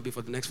how it's going to be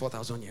for the next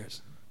 4,000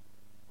 years.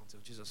 Until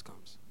Jesus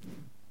comes.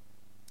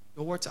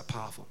 Your words are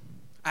powerful.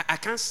 I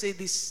can't say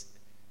this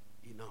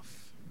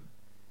enough.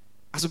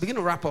 As we begin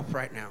to wrap up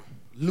right now,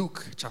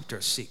 Luke chapter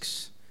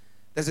 6.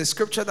 There's a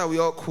scripture that we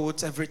all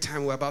quote every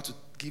time we're about to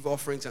give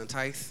offerings and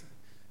tithe.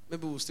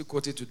 Maybe we'll still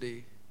quote it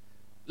today.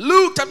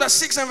 Luke chapter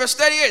 6 and verse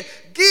 38.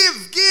 Give,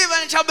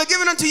 and it shall be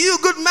given unto you.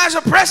 Good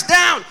measure, pressed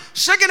down,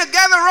 shaken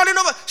together, running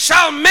over.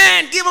 Shall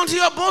men give unto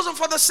your bosom,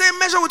 for the same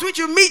measure with which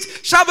you meet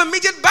shall be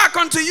meted back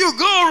unto you.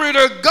 Glory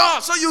to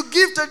God. So you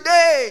give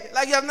today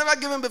like you have never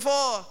given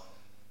before.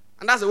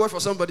 And that's the word for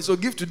somebody. So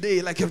give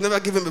today like you've never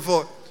given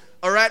before.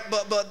 All right,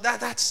 but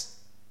that's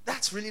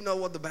That's really not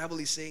what the Bible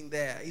is saying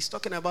there. It's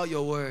talking about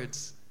your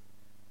words.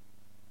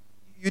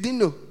 You didn't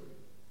know?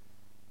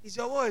 It's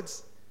your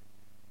words.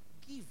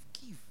 Give,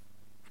 and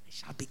it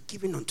shall be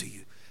given unto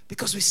you.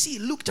 Because we see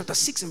Luke chapter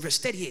 6 and verse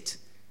 38.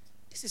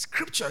 This is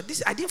scripture.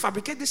 I didn't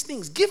fabricate these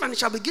things. Give and it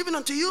shall be given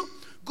unto you.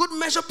 Good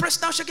measure,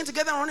 pressed down, shaken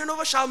together, and running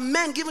over, shall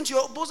men give into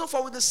your bosom.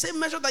 For with the same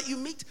measure that you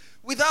meet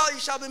withal, it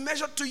shall be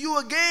measured to you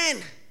again.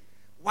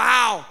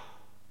 Wow.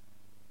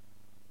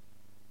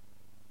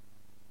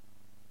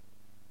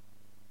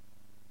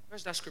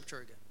 Where's that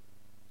scripture again?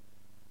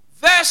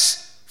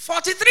 Verse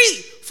 43.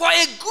 For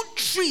a good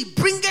tree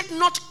bringeth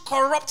not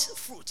corrupt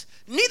fruit,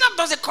 neither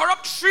does a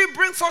corrupt tree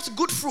bring forth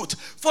good fruit.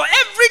 For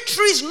every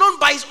tree is known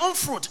by his own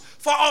fruit.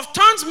 For of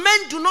thorns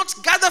men do not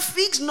gather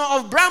figs, nor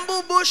of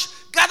bramble bush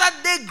gather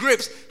they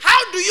grapes.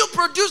 How do you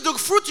produce the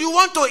fruit you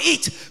want to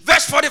eat?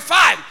 Verse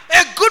 45.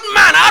 A good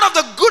man out of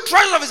the good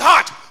treasure of his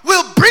heart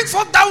will bring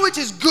forth that which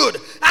is good,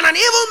 and an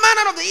evil man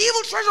out of the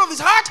evil treasure of his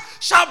heart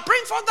shall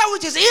bring forth that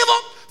which is evil.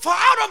 For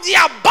out of the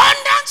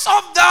abundance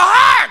of the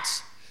heart,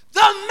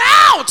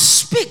 the mouth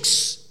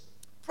speaks.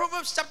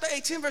 Proverbs chapter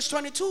 18 verse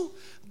 22.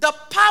 The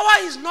power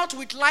is not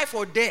with life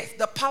or death.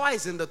 The power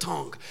is in the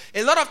tongue.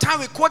 A lot of time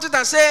we quote it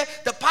and say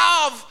the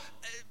power of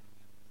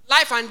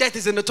life and death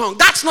is in the tongue.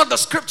 That's not the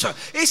scripture.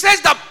 It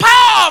says the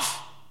power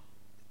of,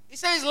 it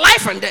says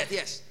life and death,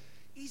 yes,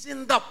 is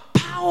in the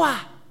power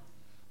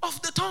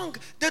of the tongue.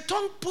 The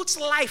tongue puts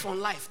life on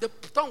life. The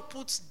tongue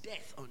puts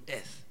death on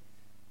death.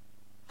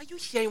 Are you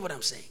hearing what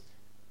I'm saying?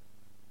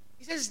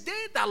 He says,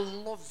 they that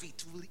love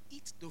it will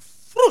eat the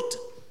fruit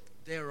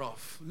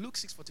thereof. Luke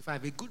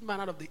 6:45. A good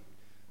man out of the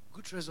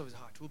good treasure of his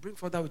heart will bring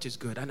forth that which is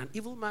good, and an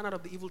evil man out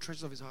of the evil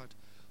treasure of his heart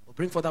will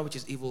bring forth that which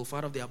is evil. For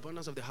out of the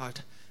abundance of the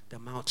heart the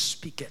mouth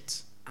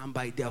speaketh, and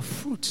by their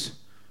fruit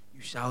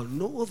you shall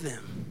know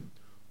them.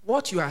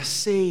 What you are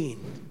saying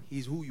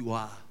is who you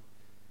are.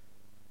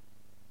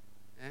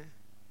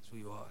 That's who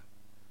you are.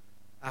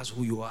 That's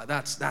who you are.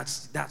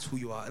 That's who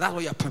you are. That's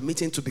what you are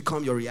permitting to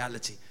become your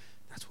reality.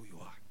 That's who you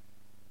are.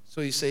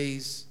 So he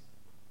says,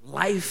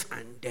 life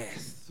and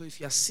death. So if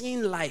you are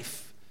seeing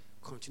life,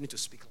 continue to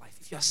speak life.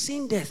 If you are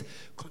seeing death,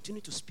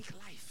 continue to speak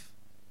life.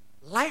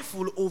 Life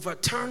will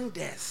overturn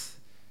death.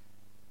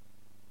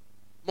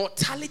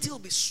 Mortality will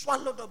be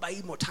swallowed up by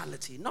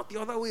immortality, not the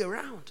other way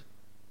around.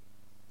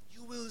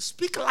 You will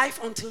speak life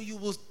until you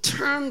will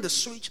turn the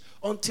switch,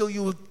 until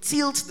you will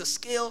tilt the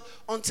scale,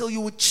 until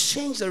you will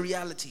change the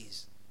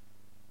realities.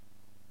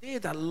 They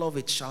that love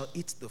it shall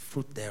eat the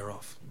fruit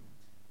thereof.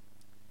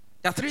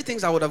 There are three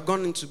things I would have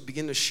gone into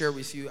begin to share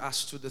with you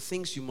as to the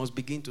things you must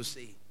begin to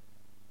say.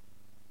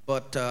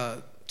 But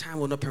time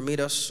will not permit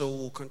us, so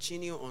we'll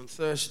continue on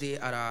Thursday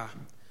at our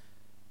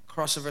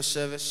crossover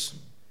service,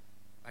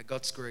 by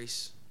God's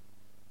grace,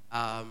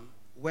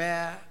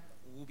 where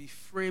we'll be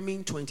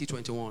framing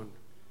 2021.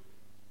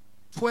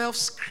 12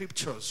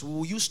 scriptures.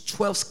 We'll use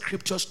 12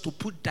 scriptures to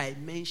put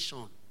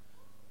dimension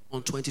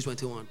on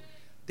 2021.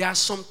 There are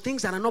some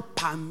things that are not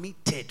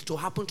permitted to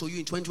happen to you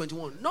in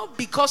 2021. Not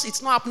because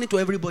it's not happening to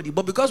everybody,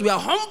 but because we are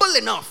humble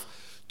enough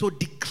to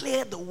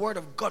declare the word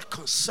of God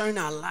concerning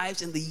our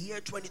lives in the year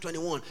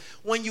 2021.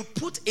 When you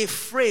put a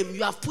frame,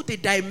 you have put a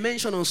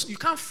dimension on. You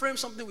can't frame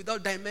something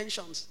without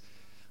dimensions.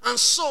 And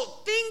so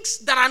things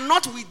that are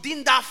not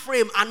within that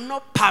frame are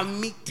not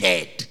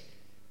permitted.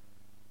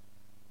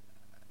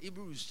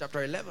 Hebrews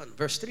chapter 11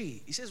 verse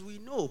 3. It says, we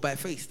know by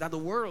faith that the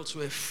worlds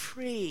were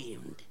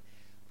framed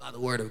by the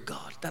word of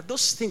God, that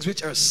those things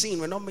which are seen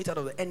were not made out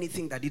of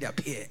anything that did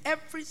appear.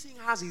 Everything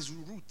has its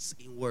roots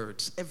in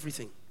words.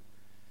 Everything.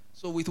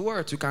 So with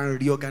words you can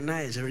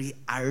reorganize,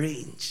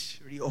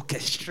 rearrange,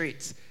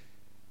 reorchestrate.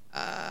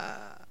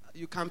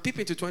 You can peep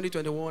into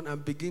 2021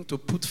 and begin to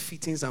put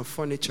fittings and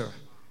furniture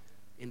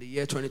in the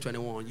year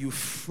 2021. You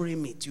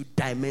frame it, you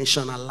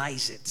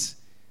dimensionalize it.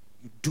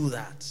 You do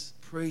that.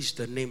 Praise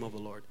the name of the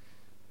Lord.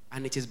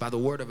 And it is by the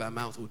word of our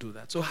mouth we'll do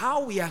that. So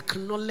how we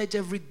acknowledge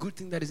every good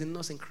thing that is in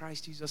us in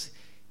Christ Jesus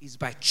is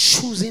by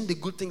choosing the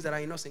good things that are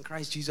in us in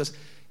Christ Jesus,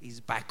 is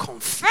by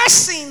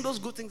confessing those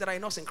good things that are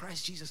in us in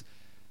Christ Jesus.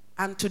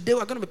 And today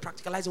we're going to be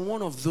practicalizing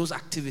one of those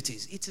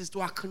activities. It is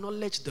to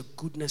acknowledge the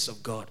goodness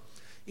of God.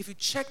 If you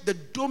check the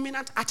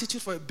dominant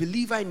attitude for a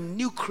believer, a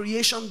new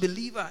creation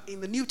believer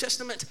in the New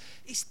Testament,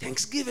 it's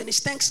thanksgiving.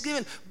 It's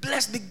thanksgiving.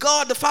 Blessed be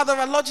God, the Father of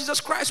our Lord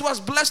Jesus Christ, who has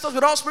blessed us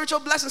with all spiritual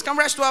blessings. Come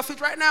rise to our feet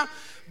right now.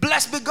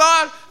 Blessed be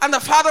God and the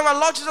Father of our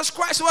Lord Jesus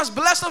Christ, who has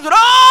blessed us with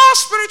all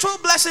spiritual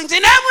blessings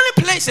in heavenly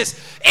places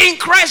in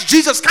Christ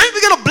Jesus. Can you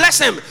begin to bless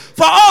him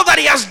for all that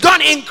he has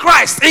done in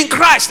Christ, in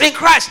Christ, in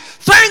Christ?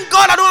 Thank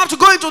God I don't have to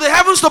go into the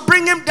heavens to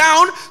bring him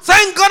down.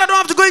 Thank God I don't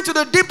have to go into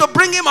the deep to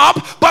bring him up.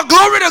 But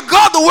glory to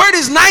God, the word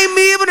is nigh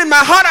me, even in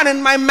my heart and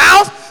in my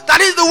mouth. That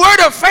is the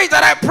word of faith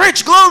that I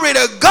preach. Glory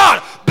to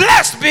God.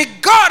 Blessed be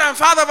God and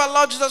Father of our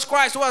Lord Jesus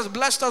Christ, who has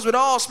blessed us with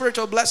all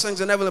spiritual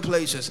blessings in heavenly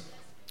places.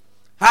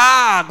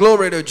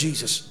 Glory to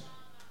Jesus.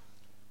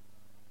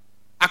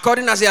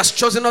 according as he has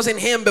chosen us in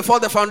him before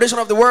the foundation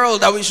of the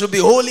world, that we should be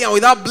holy and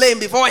without blame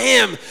before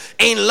him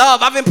in love,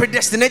 having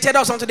predestinated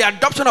us unto the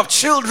adoption of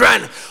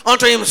children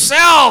unto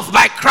himself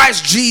by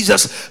Christ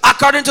Jesus,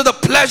 according to the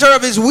pleasure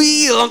of his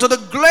will, unto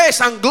the grace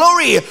and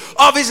glory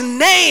of his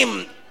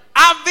name,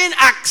 having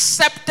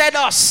accepted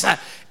us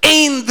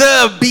in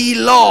the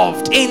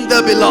beloved, in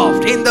the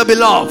beloved, in the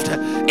beloved,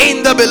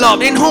 in the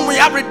beloved, in whom we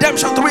have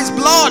redemption through his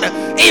blood,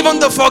 even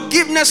the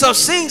forgiveness of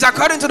sins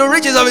according to the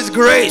riches of his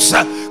grace.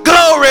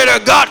 Glory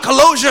to God.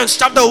 Colossians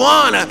chapter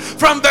 1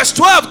 from verse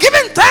 12,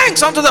 giving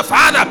thanks unto the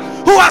Father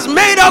who has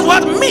made us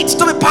what meet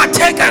to be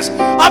partakers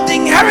of the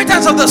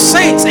inheritance of the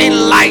saints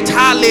in light.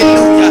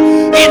 Hallelujah.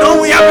 In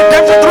whom we have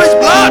redemption through his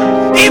blood,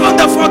 even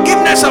the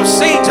forgiveness of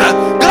sins.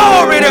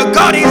 Glory to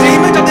God. He is the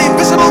image of the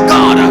invisible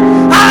God.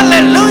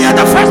 Hallelujah.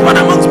 The firstborn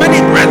amongst many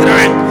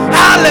brethren.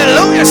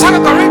 Hallelujah.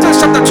 2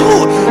 Corinthians chapter 2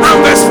 and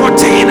verse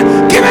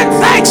 14, giving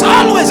thanks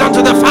always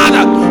unto the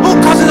Father who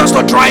causes us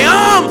to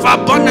triumph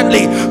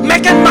abundantly,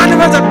 making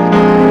manifest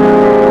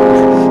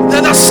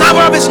the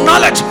savor of his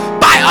knowledge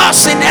by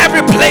us in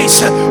every place.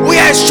 We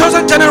are his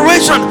chosen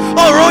generation,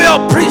 a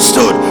royal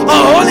priesthood, a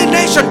holy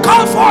nation,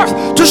 called forth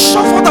to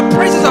show forth the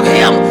praises of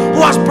him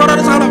who has brought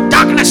us out of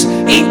darkness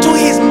into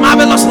his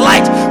marvelous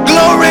light.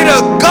 Glory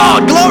to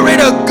God. Glory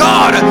to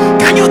God.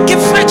 Can you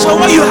give thanks for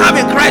what you have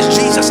in Christ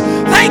Jesus?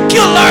 Thank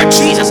you, Lord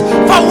Jesus,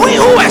 for we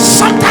who were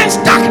sometimes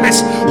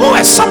darkness, who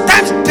were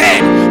sometimes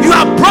dead, you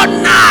have brought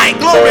nigh.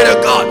 Glory to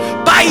God.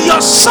 By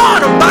your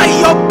son, by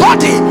your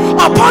body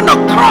upon the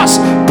cross,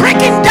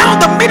 breaking down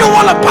the middle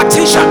wall of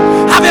partition,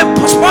 having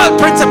spoiled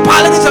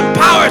principalities and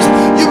powers,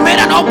 you made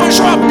an open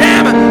show of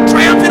them,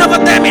 triumphing over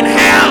them in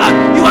hell.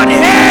 You are the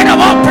head of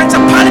all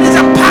principalities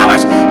and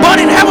powers, both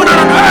in heaven and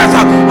on earth.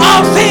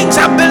 All things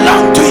have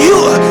belonged to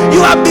you.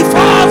 You are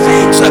before all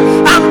things,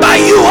 and by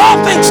you all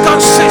things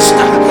consist.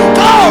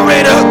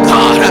 Glory to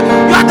God.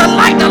 You are the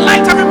light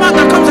every man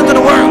that comes into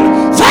the world.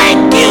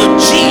 Thank you,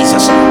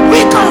 Jesus.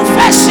 We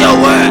confess your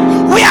word.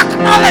 We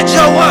acknowledge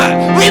your word.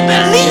 We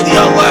believe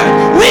your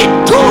word. We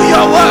do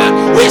your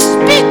word. We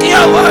speak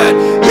your word.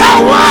 Your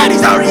word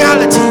is our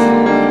reality.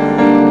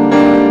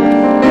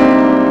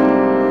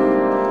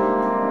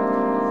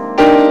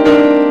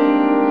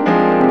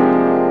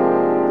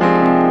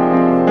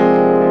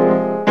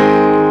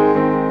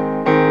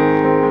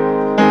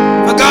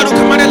 For God who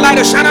commanded light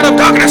to shine out of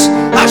darkness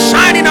has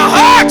shined in our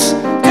hearts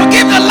to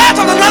give the light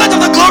of the knowledge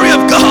of the glory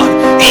of God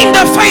in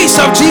the face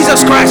of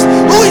Jesus Christ,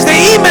 who is the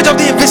image of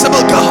the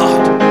invisible God.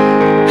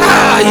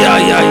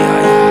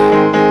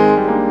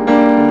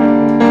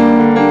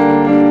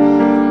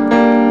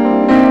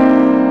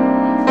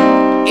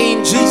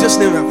 In Jesus'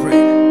 name I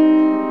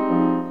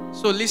pray.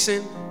 So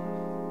listen,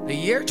 the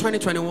year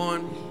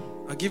 2021,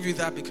 I'll give you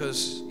that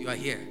because you are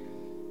here,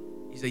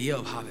 is a year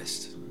of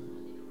harvest.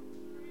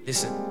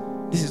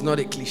 Listen, this is not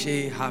a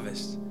cliche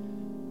harvest.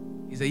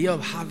 It's a year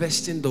of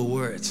harvesting the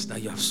words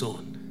that you have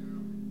sown.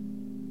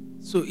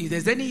 So if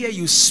there's any year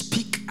you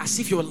speak as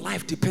if your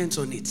life depends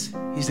on it,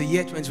 it's the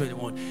year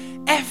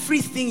 2021.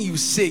 Everything you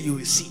say, you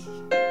will see.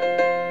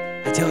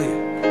 I tell you.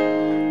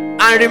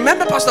 And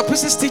remember Pastor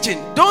Pris's teaching.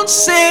 Don't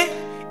say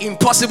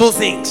impossible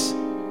things.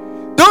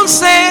 Don't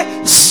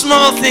say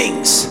small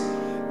things.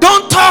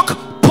 Don't talk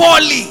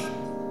poorly.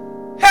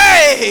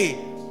 Hey!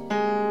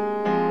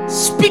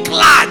 Speak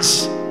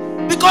large.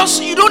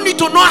 Because you don't need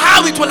to know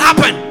how it will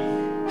happen.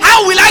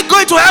 How will I go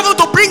into heaven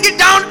to bring it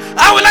down?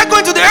 How will I go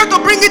into the earth to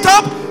bring it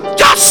up?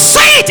 Just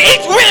say it.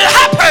 It will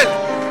happen.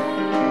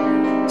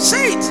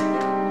 Say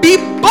it. Be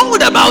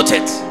bold about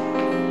it.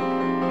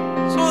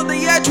 So the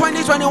year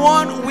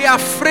 2021, we are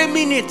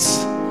framing it.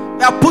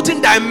 We are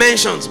putting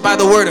dimensions by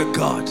the word of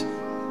God.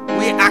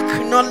 We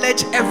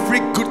acknowledge every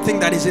good thing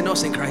that is in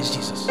us in Christ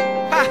Jesus.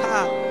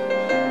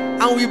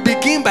 And we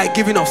begin by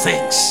giving of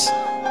thanks.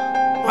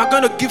 We're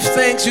going to give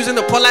thanks using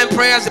the Pauline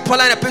prayers, the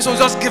Pauline epistles,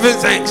 just giving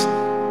thanks.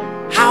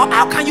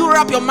 How can you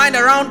wrap your mind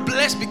around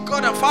blessed be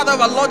God and Father of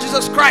our Lord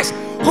Jesus Christ,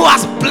 who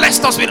has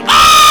blessed us with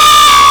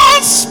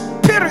all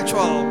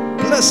spiritual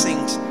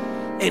blessings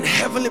in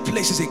heavenly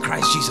places in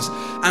Christ Jesus.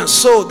 And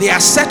so they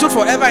are settled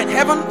forever in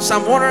heaven.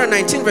 Psalm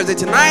 119 verse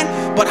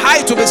 89. But how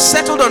it will be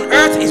settled on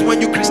earth is when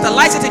you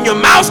crystallize it in your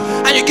mouth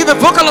and you give a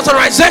vocal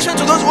authorization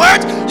to those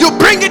words. You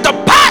bring it to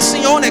pass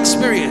in your own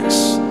experience,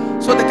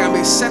 so they can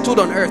be settled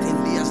on earth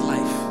in Leah's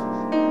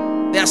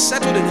life. They are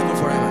settled in heaven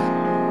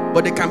forever,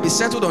 but they can be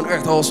settled on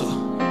earth also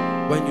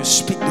when you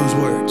speak those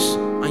words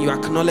and you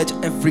acknowledge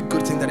every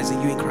good thing that is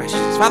in you in Christ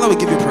Jesus. Father, we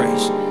give you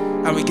praise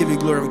and we give you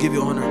glory and we give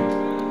you honor.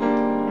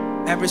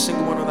 Every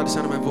single one under the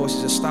sound of my voice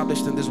is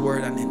established in this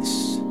word and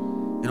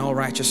in all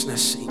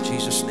righteousness in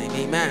Jesus' name.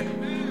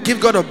 Amen. Give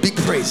God a big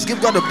praise. Give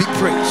God a big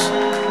praise.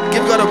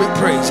 Give God a big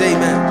praise.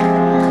 Amen.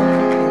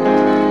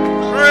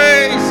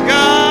 Praise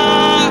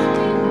God.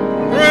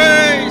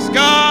 Praise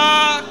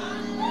God.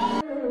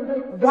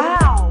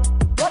 Wow,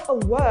 what a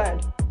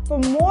word. For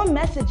more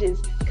messages,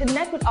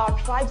 connect with our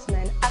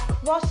tribesmen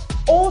across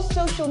all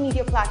social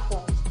media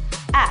platforms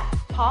at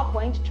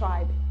PowerPoint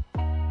Tribe.